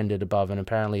suspended above, and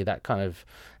apparently that kind of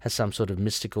has some sort of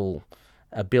mystical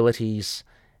abilities.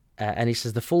 And he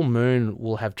says the full moon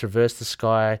will have traversed the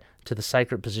sky to the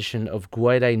sacred position of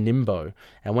Guede Nimbo,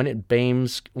 and when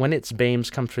its beams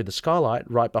come through the skylight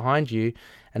right behind you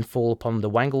and fall upon the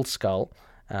Wungul skull,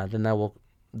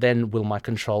 then will my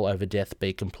control over death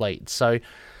be complete. So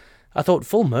I thought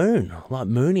full moon, like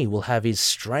Mooney will have his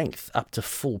strength up to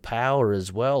full power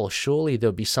as well. Surely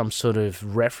there'll be some sort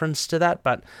of reference to that,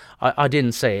 but I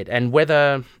didn't see it. And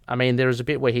there is a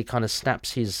bit where he kind of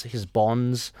snaps his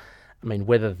bonds.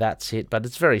 Whether that's it, but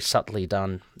it's very subtly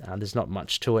done. There's not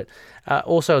much to it.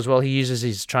 Also as well, he uses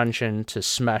his truncheon to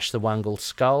smash the Wungul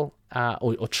skull,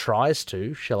 or tries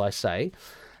to, shall I say.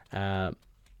 But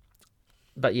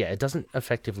yeah, it doesn't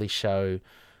effectively show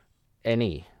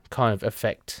any kind of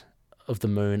effect of the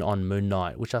moon on Moon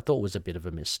Knight, which I thought was a bit of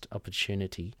a missed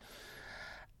opportunity.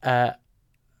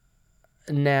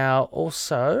 Now,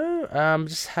 also,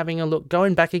 just having a look,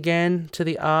 going back again to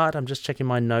the art, I'm just checking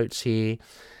my notes here.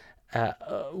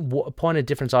 A point of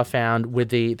difference I found with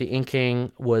the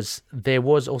inking was there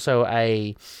was also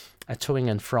a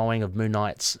toing and froing of Moon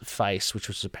Knight's face, which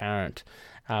was apparent.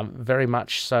 Very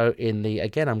much so in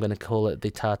again, I'm going to call it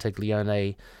the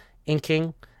Tartaglione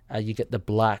inking. You get the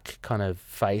black kind of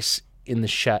face in the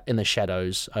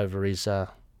shadows over his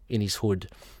in his hood.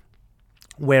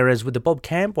 Whereas with the Bob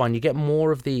Camp one, you get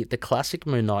more of the classic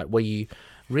Moon Knight, where you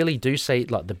really do see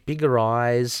like the bigger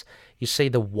eyes. You see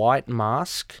the white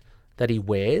mask that he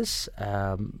wears,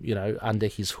 under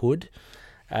his hood.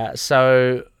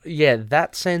 So yeah,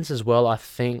 that sense as well, I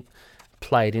think,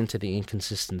 played into the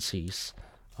inconsistencies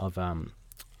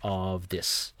of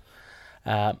this.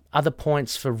 Other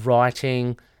points for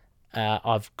writing,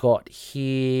 I've got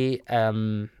here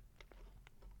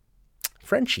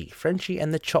Frenchie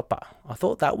and the Chopper. I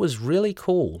thought that was really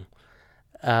cool.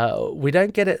 We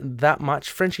don't get it that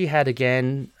much. Frenchie had,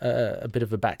 again, a bit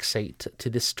of a backseat to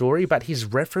this story, but he's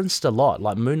referenced a lot.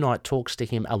 Like, Moon Knight talks to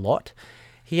him a lot.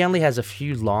 he only has a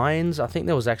few lines. I think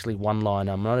there was actually one line.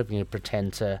 I'm not even going to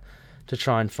pretend to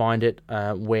try and find it,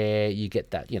 where you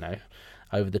get that,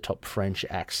 over-the-top French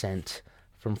accent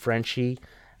from Frenchie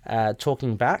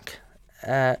talking back.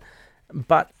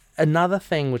 But another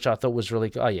thing which I thought was really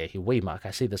good... Oh, yeah, oui, Mark,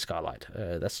 I see the skylight.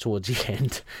 That's towards the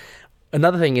end.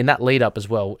 Another thing in that lead-up as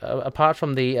well, apart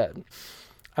from the...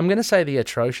 I'm going to say the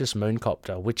atrocious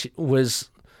Mooncopter, which was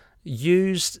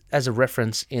used as a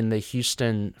reference in the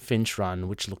Houston Finch run,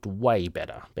 which looked way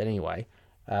better. But anyway,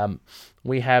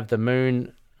 we have the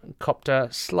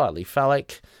Mooncopter, slightly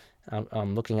phallic.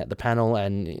 I'm looking at the panel,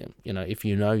 and, if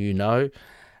you know, you know.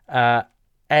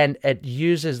 And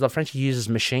the French uses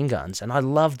machine guns. And I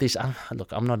love this.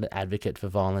 Look, I'm not an advocate for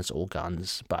violence or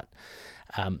guns, but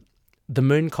the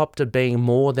Mooncopter being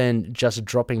more than just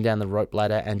dropping down the rope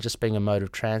ladder and just being a mode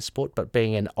of transport, but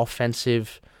being an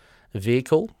offensive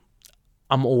vehicle,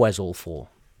 I'm always all for,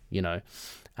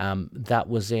 That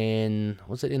was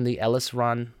it in the Ellis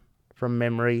run from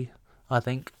memory, I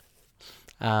think,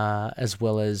 as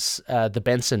well as the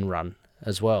Benson run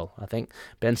as well, I think.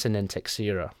 Benson and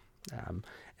Texera.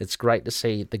 It's great to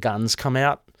see the guns come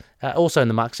out, also in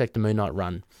the Mark Sector Moon Knight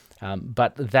run.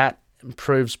 But that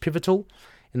proves pivotal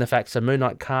in the fact that Moon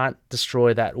Knight can't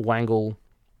destroy that Wangle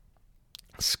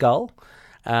skull,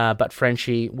 but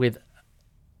Frenchie, with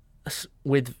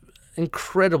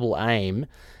incredible aim,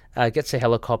 gets a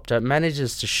helicopter,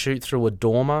 manages to shoot through a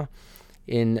dormer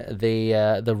in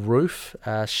the roof,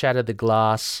 shatter the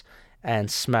glass, and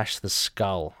smash the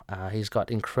skull. He's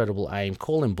got incredible aim.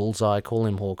 Call him Bullseye, call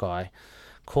him Hawkeye,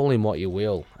 call him what you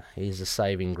will. He's a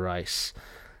saving grace.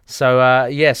 So,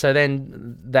 so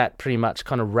then that pretty much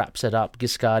kind of wraps it up.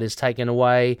 Giscard is taken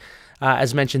away.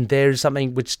 As mentioned, there's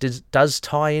something which does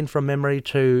tie in from memory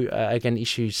to, again,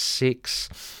 issue 6,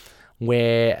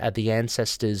 where the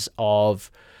ancestors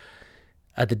of...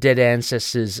 the dead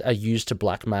ancestors are used to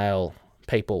blackmail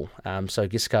people. So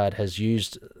Giscard has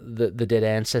used the dead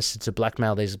ancestors to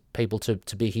blackmail these people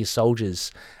to be his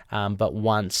soldiers. But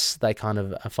once they kind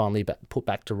of are finally put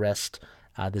back to rest,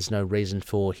 there's no reason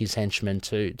for his henchmen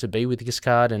to be with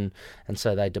Giscard, and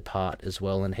so they depart as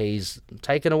well, and he's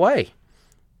taken away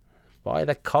by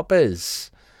the coppers.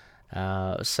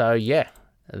 So yeah,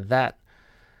 that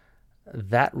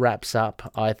wraps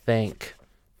up, I think,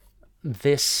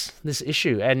 this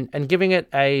issue, and giving it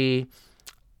a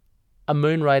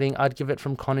moon rating, I'd give it,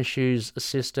 from Konishu's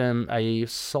system, a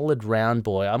solid round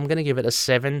boy. I'm going to give it a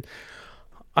 7.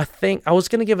 I think I was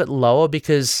going to give it lower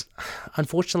because,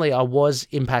 unfortunately, I was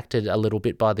impacted a little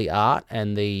bit by the art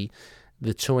and the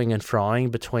toing and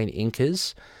froing between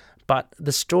inkers. But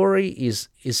the story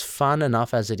is fun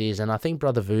enough as it is, and I think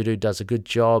Brother Voodoo does a good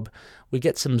job. We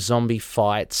get some zombie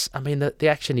fights. I mean, the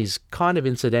action is kind of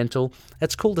incidental.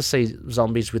 It's cool to see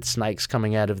zombies with snakes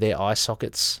coming out of their eye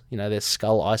sockets, their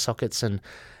skull eye sockets, and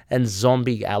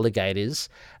zombie alligators.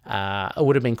 It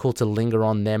would have been cool to linger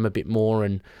on them a bit more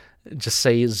and just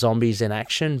see zombies in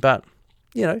action. But,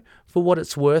 for what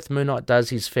it's worth, Moon Knight does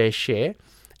his fair share,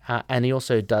 and he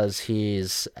also does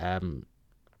his kind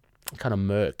of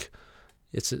merc.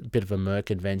 It's a bit of a merc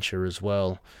adventure as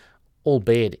well,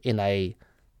 albeit in a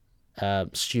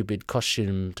stupid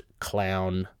costumed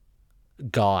clown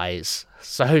guise.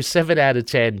 So 7 out of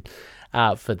 10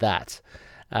 for that.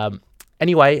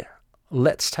 Anyway,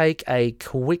 let's take a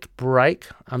quick break.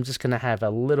 I'm just going to have a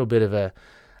little bit of a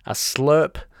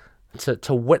slurp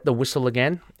to wet the whistle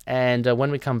again. And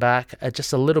when we come back,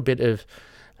 just a little bit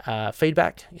of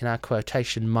feedback in our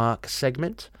quotation mark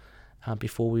segment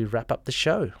before we wrap up the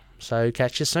show. So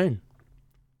catch you soon.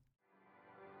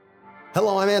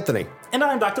 Hello, I'm Anthony. And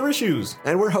I'm Dr. Issues.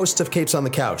 And we're hosts of Capes on the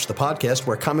Couch, the podcast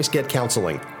where comics get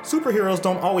counseling. Superheroes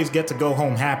don't always get to go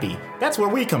home happy. That's where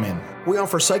we come in. We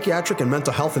offer psychiatric and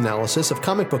mental health analysis of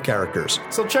comic book characters.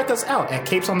 So check us out at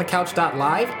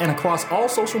capesonthecouch.live and across all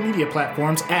social media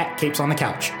platforms at Capes on the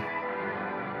Couch.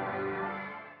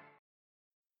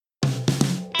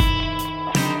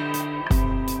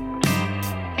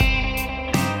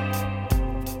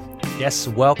 Yes,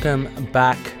 welcome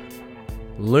back,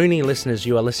 loony listeners.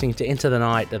 You are listening to Into the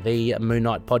Night, the Moon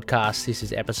Knight podcast. This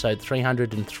is episode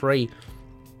 303,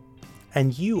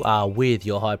 and you are with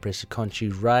your High Priest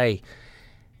Khonshu Ray.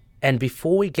 And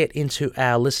before we get into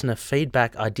our listener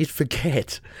feedback, I did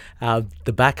forget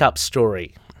the backup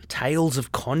story, Tales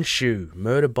of Khonshu,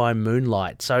 Murder by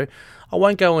Moonlight. So I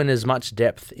won't go in as much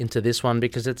depth into this one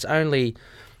because it's only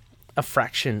a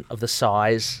fraction of the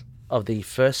size of the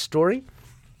first story.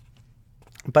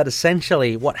 But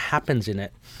essentially what happens in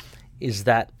it is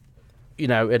that,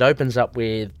 it opens up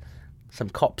with some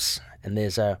cops, and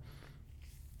there's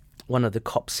one of the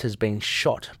cops has been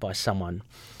shot by someone.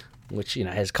 which,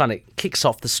 has kind of kicks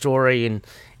off the story in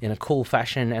a cool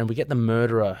fashion, and we get the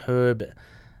murderer, Herb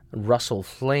Russell,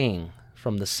 fleeing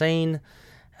from the scene.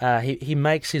 He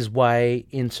makes his way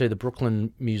into the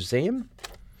Brooklyn Museum,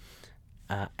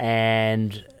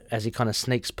 and as he kind of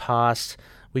sneaks past,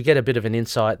 we get a bit of an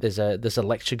insight. There's a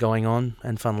lecture going on,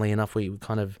 and funnily enough, we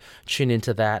kind of tune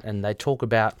into that, and they talk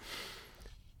about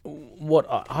what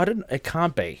it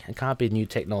can't be new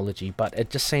technology, but it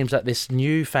just seems that this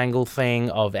newfangled thing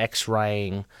of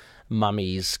X-raying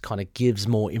mummies kind of gives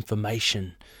more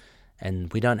information,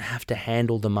 and we don't have to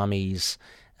handle the mummies,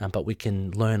 but we can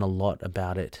learn a lot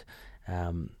about it.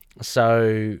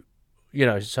 So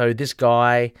this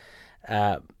guy,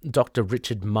 Dr.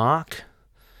 Richard Mark,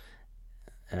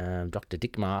 Dr.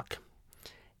 Dick Mark,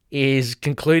 is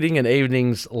concluding an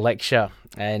evening's lecture,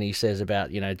 and he says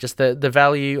about, just the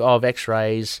value of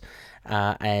X-rays,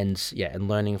 and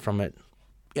learning from it,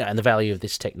 and the value of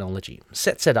this technology.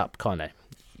 Sets it up, kind of,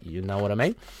 you know what I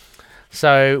mean?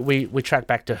 So we track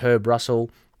back to Herb Russell.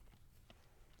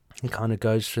 He kind of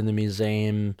goes through the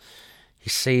museum. He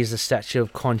sees the statue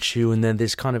of Khonshu, and then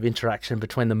there's kind of interaction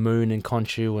between the moon and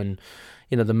Khonshu, and,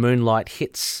 the moonlight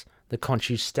hits the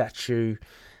Khonshu statue.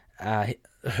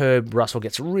 Herb Russell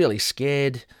gets really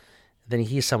scared. Then he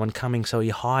hears someone coming, so he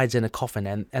hides in a coffin.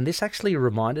 And this actually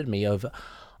reminded me of,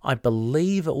 I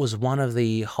believe it was one of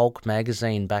the Hulk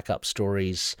magazine backup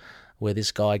stories where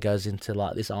this guy goes into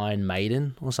like this Iron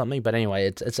Maiden or something. But anyway,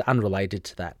 it's unrelated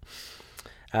to that.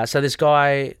 So this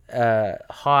guy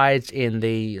hides in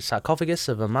the sarcophagus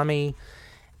of a mummy,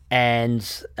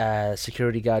 and a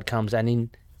security guard comes, and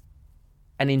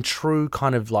in true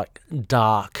kind of like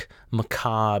dark,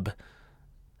 macabre,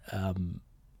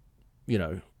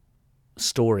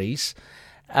 stories,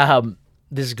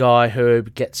 this guy,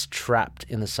 Herb, gets trapped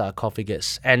in the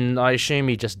sarcophagus, and I assume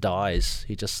he just dies.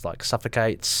 He just like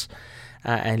suffocates,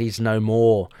 and he's no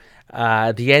more.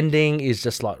 The ending is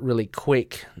just like really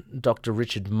quick. Dr.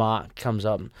 Richard Mark comes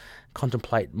up and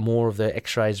contemplate more of the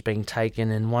X-rays being taken,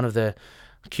 and one of the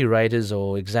curators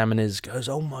or examiners goes,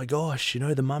 "Oh my gosh,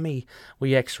 the mummy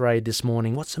we X-rayed this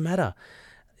morning, what's the matter?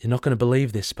 You're not going to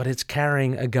believe this, but it's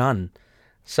carrying a gun."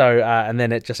 So, and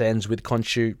then it just ends with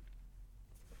Khonshu.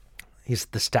 He's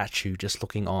the statue just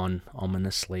looking on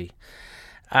ominously.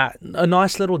 A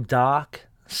nice little dark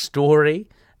story.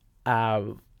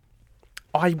 It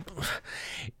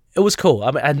was cool.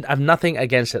 I have nothing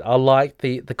against it. I like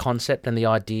the concept and the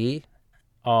idea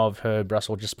of Herb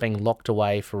Russell just being locked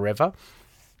away forever.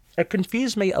 It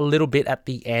confused me a little bit at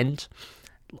the end.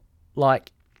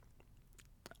 Like,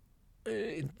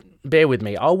 bear with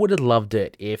me. I would have loved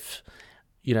it if,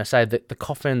 say that the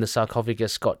coffin, the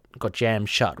sarcophagus got jammed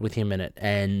shut with him in it,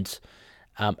 and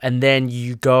then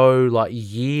you go like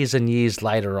years and years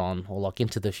later on, or like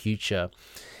into the future,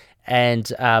 and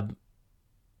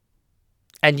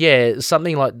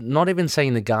something like not even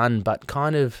seeing the gun, but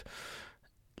kind of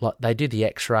like they do the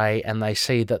X-ray and they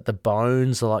see that the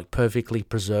bones are like perfectly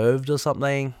preserved or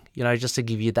something, just to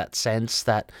give you that sense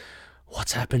that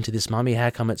what's happened to this mummy?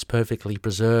 How come it's perfectly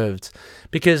preserved?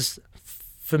 Because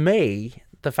for me,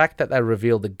 the fact that they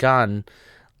reveal the gun,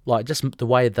 like just the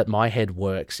way that my head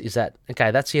works is that, okay,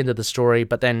 that's the end of the story,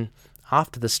 but then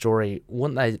after the story,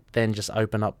 wouldn't they then just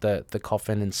open up the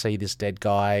coffin and see this dead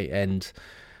guy? And,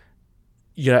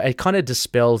 it kind of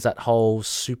dispels that whole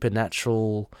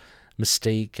supernatural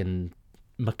mystique and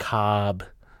macabre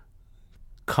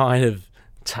kind of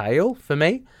tale for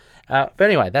me. But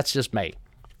anyway, that's just me.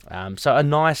 So a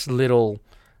nice little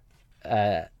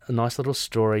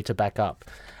story to back up.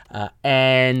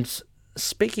 And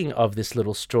speaking of this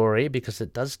little story, because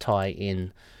it does tie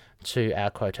in to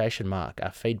our quotation mark,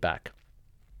 our feedback,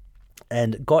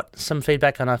 and got some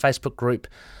feedback on our Facebook group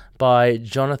by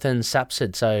Jonathan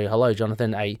Sapsid. So hello,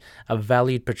 Jonathan, a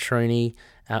valued patroni,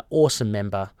 awesome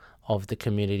member of the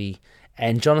community.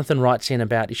 And Jonathan writes in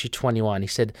about issue 21. He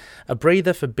said, "A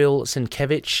breather for Bill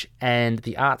Sienkiewicz, and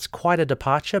the art's quite a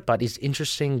departure, but is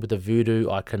interesting with the voodoo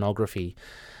iconography.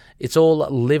 It's all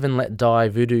live and let die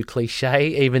voodoo cliche,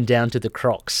 even down to the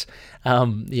Crocs."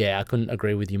 I couldn't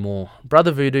agree with you more.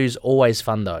 Brother Voodoo's always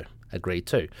fun though. Agreed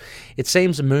too. It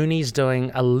seems Mooney's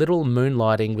doing a little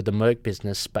moonlighting with the Merc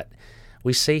business, but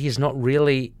we see he's not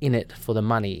really in it for the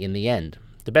money in the end.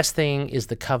 The best thing is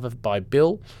the cover by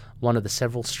Bill, one of the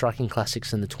several striking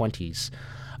classics in the 20s.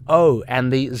 Oh,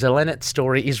 and the Zelenet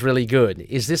story is really good.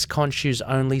 Is this Khonshu's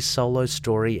only solo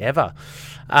story ever?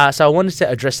 So I wanted to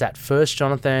address that first,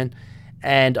 Jonathan.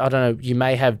 And I don't know, you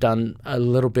may have done a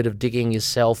little bit of digging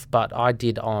yourself, but I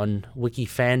did on Wiki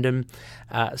Fandom.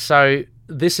 So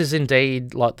this is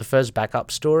indeed like the first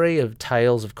backup story of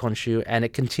Tales of Khonshu, and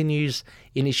it continues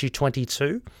in issue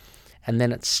 22. and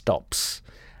then it stops.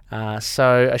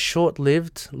 So a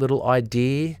short-lived little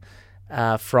idea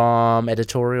from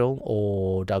editorial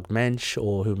or Doug Mensch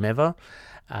or whomever.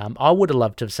 I would have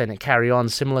loved to have seen it carry on,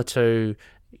 similar to,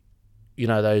 you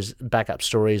know, those backup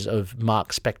stories of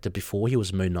Mark Spector before he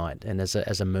was Moon Knight and as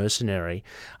a mercenary.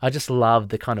 I just love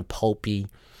the kind of pulpy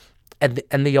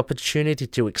and the opportunity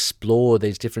to explore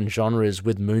these different genres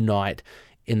with Moon Knight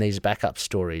in these backup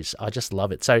stories. I just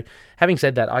love it. So having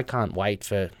said that, I can't wait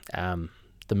for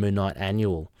the Moon Knight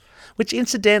annual, which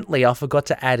incidentally I forgot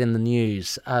to add in the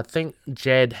news. I think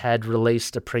Jed had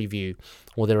released a preview,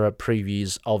 or there are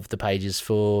previews of the pages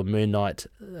for Moon Knight,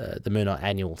 the Moon Knight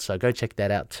annual. So go check that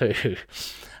out too.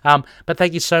 But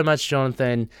thank you so much,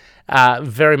 Jonathan.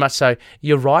 Very much so.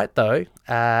 You're right though.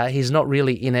 He's not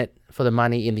really in it for the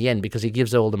money in the end, because he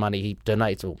gives all the money, he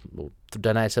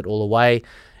donates it all away.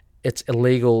 It's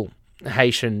illegal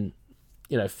Haitian,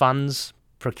 funds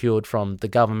procured from the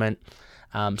government.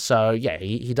 So yeah,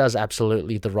 he does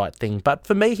absolutely the right thing. But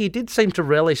for me, he did seem to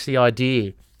relish the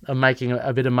idea of making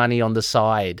a bit of money on the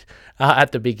side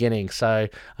at the beginning. So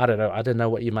I don't know. I don't know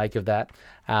what you make of that.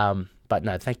 But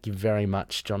no, thank you very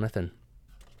much, Jonathan.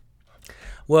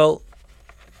 Well,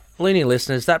 Looney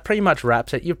listeners, that pretty much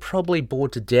wraps it. You're probably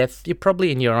bored to death. You're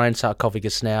probably in your own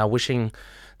sarcophagus now, wishing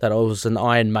that I was an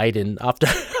Iron Maiden after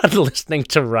listening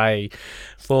to Ray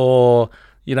for,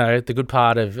 the good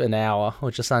part of an hour or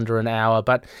just under an hour.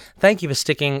 But thank you for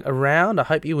sticking around. I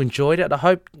hope you enjoyed it. I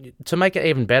hope, to make it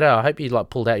even better, I hope you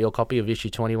pulled out your copy of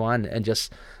issue 21 and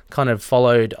just kind of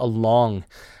followed along.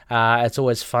 It's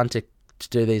always fun to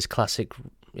do these classic,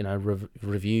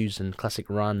 reviews and classic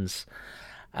runs.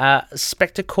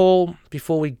 Spectacle,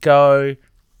 before we go,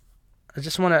 I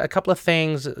just want a couple of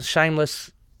things,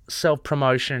 shameless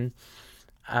self-promotion.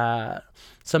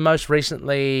 So most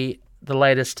recently, the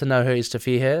latest To Know Her Is to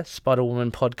Fear Her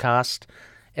Spider-Woman podcast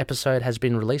episode has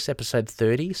been released, episode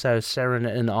 30. So Saren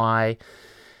and I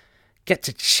get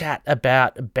to chat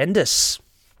about Bendis,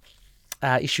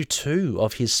 issue 2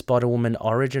 of his Spider-Woman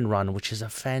origin run, which is a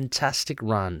fantastic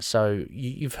run. So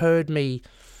you've heard me,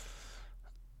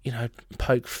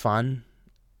 poke fun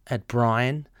at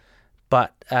Brian,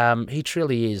 but he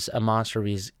truly is a master of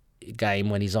his game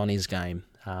when he's on his game.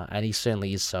 And he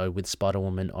certainly is so with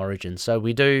Spider-Woman Origin. So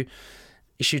we do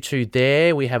issue 2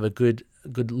 there. We have a good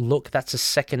look. That's the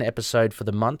second episode for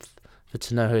the month for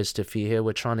To Know Her Is to Fear Her.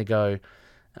 We're trying to go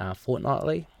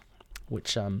fortnightly,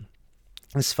 which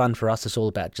is fun for us. It's all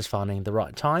about just finding the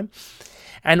right time.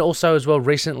 And also as well,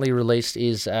 recently released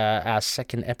is our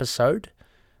second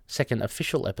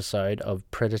official episode of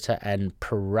Predator and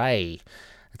Prey.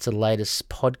 It's the latest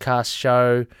podcast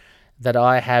show that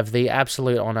I have the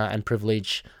absolute honour and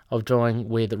privilege of doing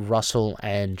with Russell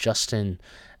and Justin.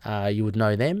 You would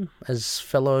know them as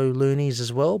fellow loonies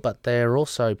as well, but they're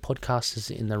also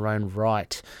podcasters in their own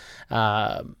right.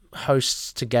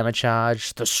 Hosts to Gamma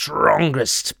Charge, the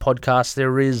strongest podcast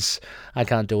there is. I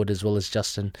can't do it as well as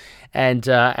Justin. And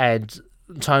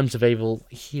Tomes of Evil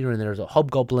here and there is a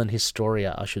Hobgoblin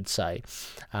Historia, I should say,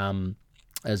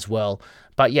 as well.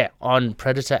 But yeah, on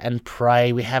Predator and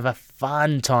Prey, we have a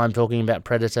fun time talking about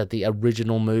Predator, the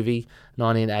original movie,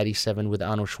 1987 with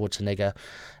Arnold Schwarzenegger,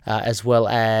 as well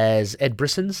as Ed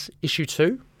Brisson's issue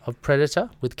 2 of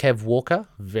Predator with Kev Walker,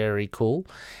 very cool,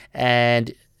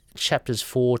 and chapters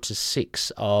 4 to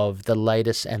 6 of the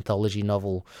latest anthology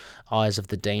novel, Eyes of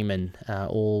the Demon,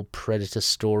 all Predator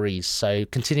stories. So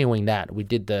continuing that, we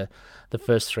did the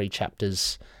first 3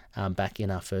 chapters back in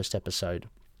our first episode.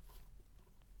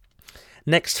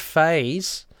 Next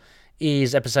phase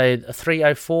is episode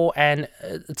 304, and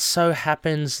it so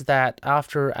happens that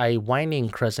after a waning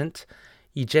crescent,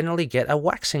 you generally get a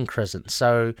waxing crescent.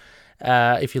 So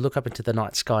if you look up into the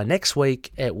night sky next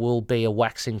week, it will be a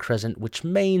waxing crescent, which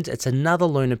means it's another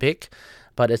Lunar Pick,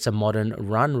 but it's a modern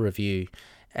run review.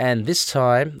 And this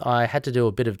time, I had to do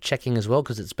a bit of checking as well,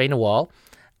 because it's been a while.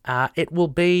 It will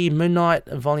be Moon Knight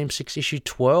Volume 6, Issue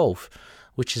 12,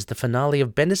 which is the finale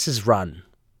of Bendis' run.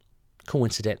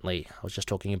 Coincidentally, I was just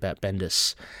talking about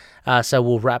Bendis. So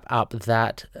we'll wrap up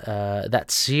that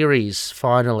series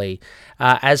finally.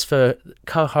 As for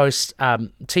co-host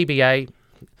TBA,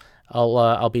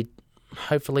 I'll be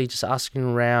hopefully just asking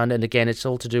around, and again, it's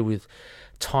all to do with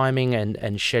timing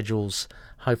and schedules.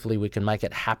 Hopefully we can make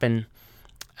it happen.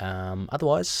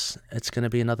 Otherwise, it's going to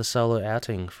be another solo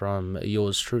outing from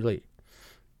yours truly.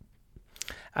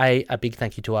 A big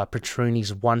thank you to our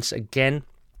patroonies once again.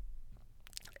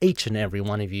 each and every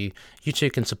one of you. You too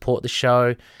can support the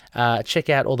show. Check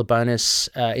out all the bonus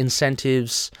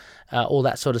incentives, all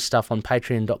that sort of stuff on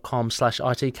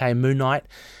patreon.com/ITK Moon Knight.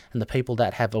 And the people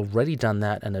that have already done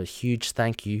that, and a huge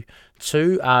thank you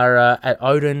to, are at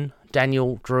Odin,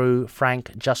 Daniel, Drew,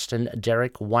 Frank, Justin,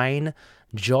 Derek, Wayne,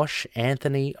 Josh,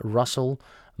 Anthony, Russell,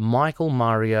 Michael,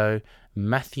 Mario,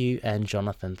 Matthew, and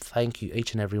Jonathan. Thank you,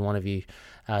 each and every one of you.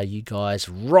 You guys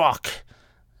rock.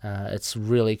 It's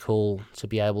really cool to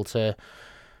be able to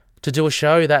do a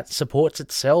show that supports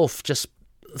itself just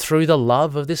through the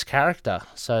love of this character.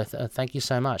 So thank you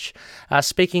so much.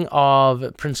 Speaking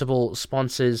of principal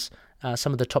sponsors,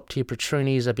 some of the top tier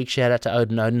patroonies, a big shout out to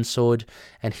Odin Odensword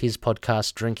and his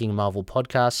podcast, Drinking Marvel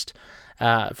Podcast.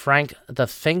 Frank, the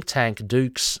Think Tank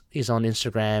Dukes, is on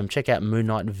Instagram. Check out Moon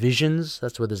Knight Visions,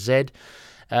 that's with a Z.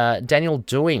 Daniel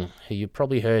Doing, who you've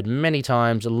probably heard many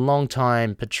times, a long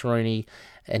time patroony,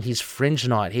 and his Fringe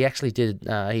Night. He actually did,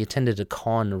 he attended a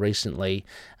con recently,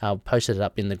 posted it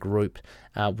up in the group,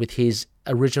 with his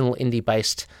original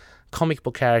indie-based comic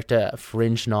book character,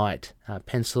 Fringe Night,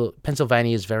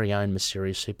 Pennsylvania's very own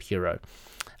mysterious superhero.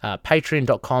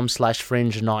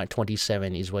 Patreon.com/Fringe Night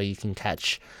 27 is where you can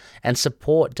catch and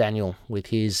support Daniel with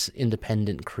his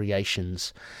independent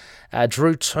creations.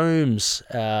 Drew Toombs,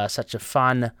 such a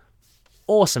fun,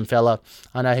 awesome fella.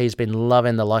 I know he's been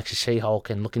loving the likes of She-Hulk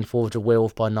and looking forward to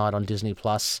Werewolf by Night on Disney+.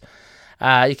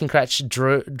 You can catch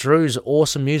Drew's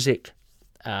awesome music,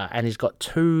 and he's got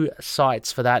 2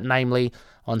 sites for that, namely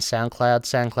on SoundCloud,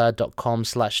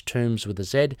 soundcloud.com/Toombs with a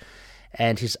Z,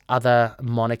 and his other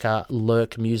moniker,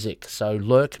 Lurk Music. So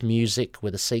Lurk Music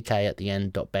with a CK at the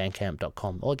end,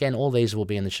 .bandcamp.com. Well, again, all these will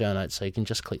be in the show notes, so you can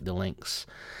just click the links.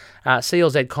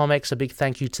 CLZ Comics, a big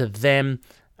thank you to them.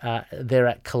 They're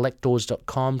at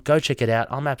collectors.com. Go check it out.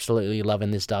 I'm absolutely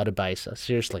loving this database.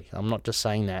 Seriously, I'm not just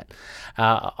saying that.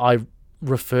 I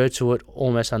refer to it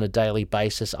almost on a daily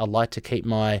basis. I like to keep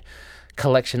my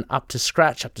collection up to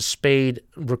scratch, up to speed,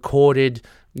 recorded.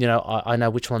 You know, I know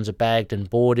which ones are bagged and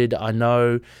boarded. I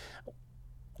know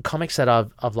comics that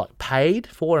I've like paid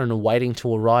for and are waiting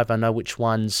to arrive. I know which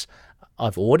ones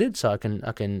I've ordered, so I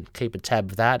can keep a tab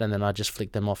of that, and then I just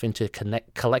flick them off into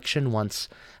collection once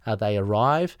they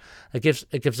arrive. It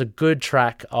gives a good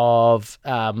track of,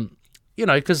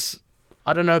 because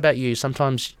I don't know about you,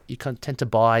 sometimes you tend to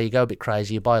buy, you go a bit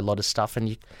crazy, you buy a lot of stuff, and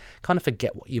you kind of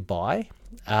forget what you buy.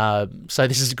 So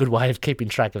this is a good way of keeping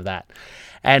track of that.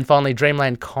 And finally,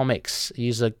 Dreamland Comics,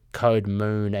 use the code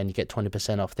MOON and you get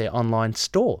 20% off their online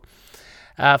store.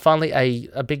 Finally,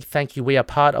 a big thank you. We are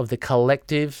part of the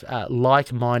collective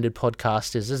like-minded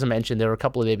podcasters. As I mentioned, there were a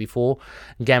couple of there before.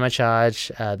 Gamma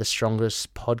Charge, the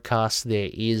strongest podcast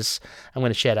there is. I'm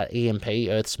going to shout out EMP,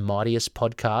 Earth's mightiest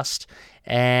podcast.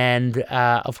 And,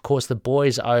 of course, the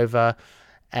boys over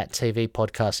at TV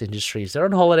Podcast Industries. They're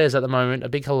on holidays at the moment. A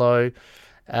big hello.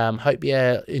 Hope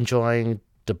you're enjoying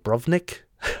Dubrovnik.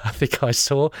 I think I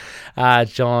saw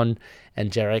John and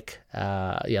Jarek,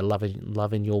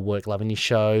 loving your work, loving your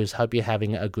shows. Hope you're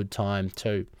having a good time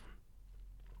too.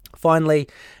 Finally,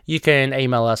 you can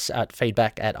email us at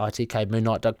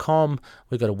feedback@itkmoonnight.com.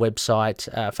 We've got a website,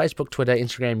 Facebook, Twitter,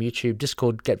 Instagram, YouTube,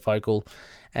 Discord, Get Vocal,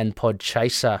 and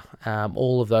Podchaser.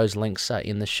 All of those links are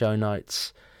in the show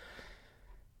notes.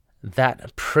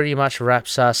 That pretty much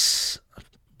wraps us.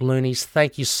 Loonies,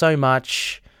 thank you so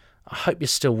much. I hope you're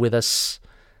still with us.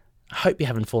 I hope you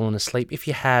haven't fallen asleep. If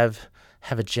you have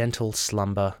a gentle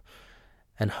slumber,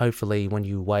 and hopefully when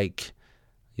you wake,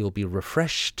 you'll be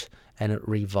refreshed and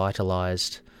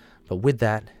revitalized. But with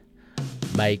that,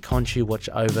 may Khonshu watch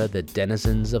over the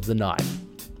denizens of the night.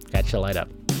 Catch you later.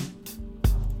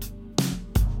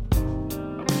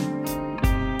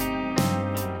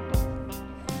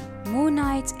 Moon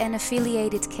Knight and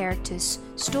affiliated characters,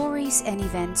 stories and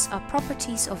events are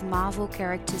properties of Marvel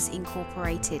Characters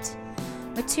Incorporated.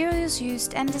 Materials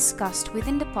used and discussed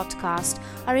within the podcast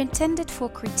are intended for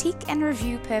critique and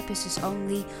review purposes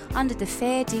only under the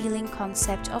fair dealing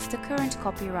concept of the current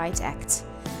Copyright Act.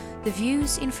 The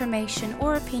views, information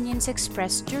or opinions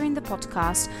expressed during the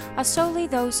podcast are solely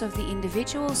those of the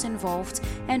individuals involved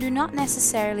and do not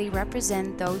necessarily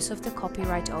represent those of the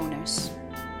copyright owners.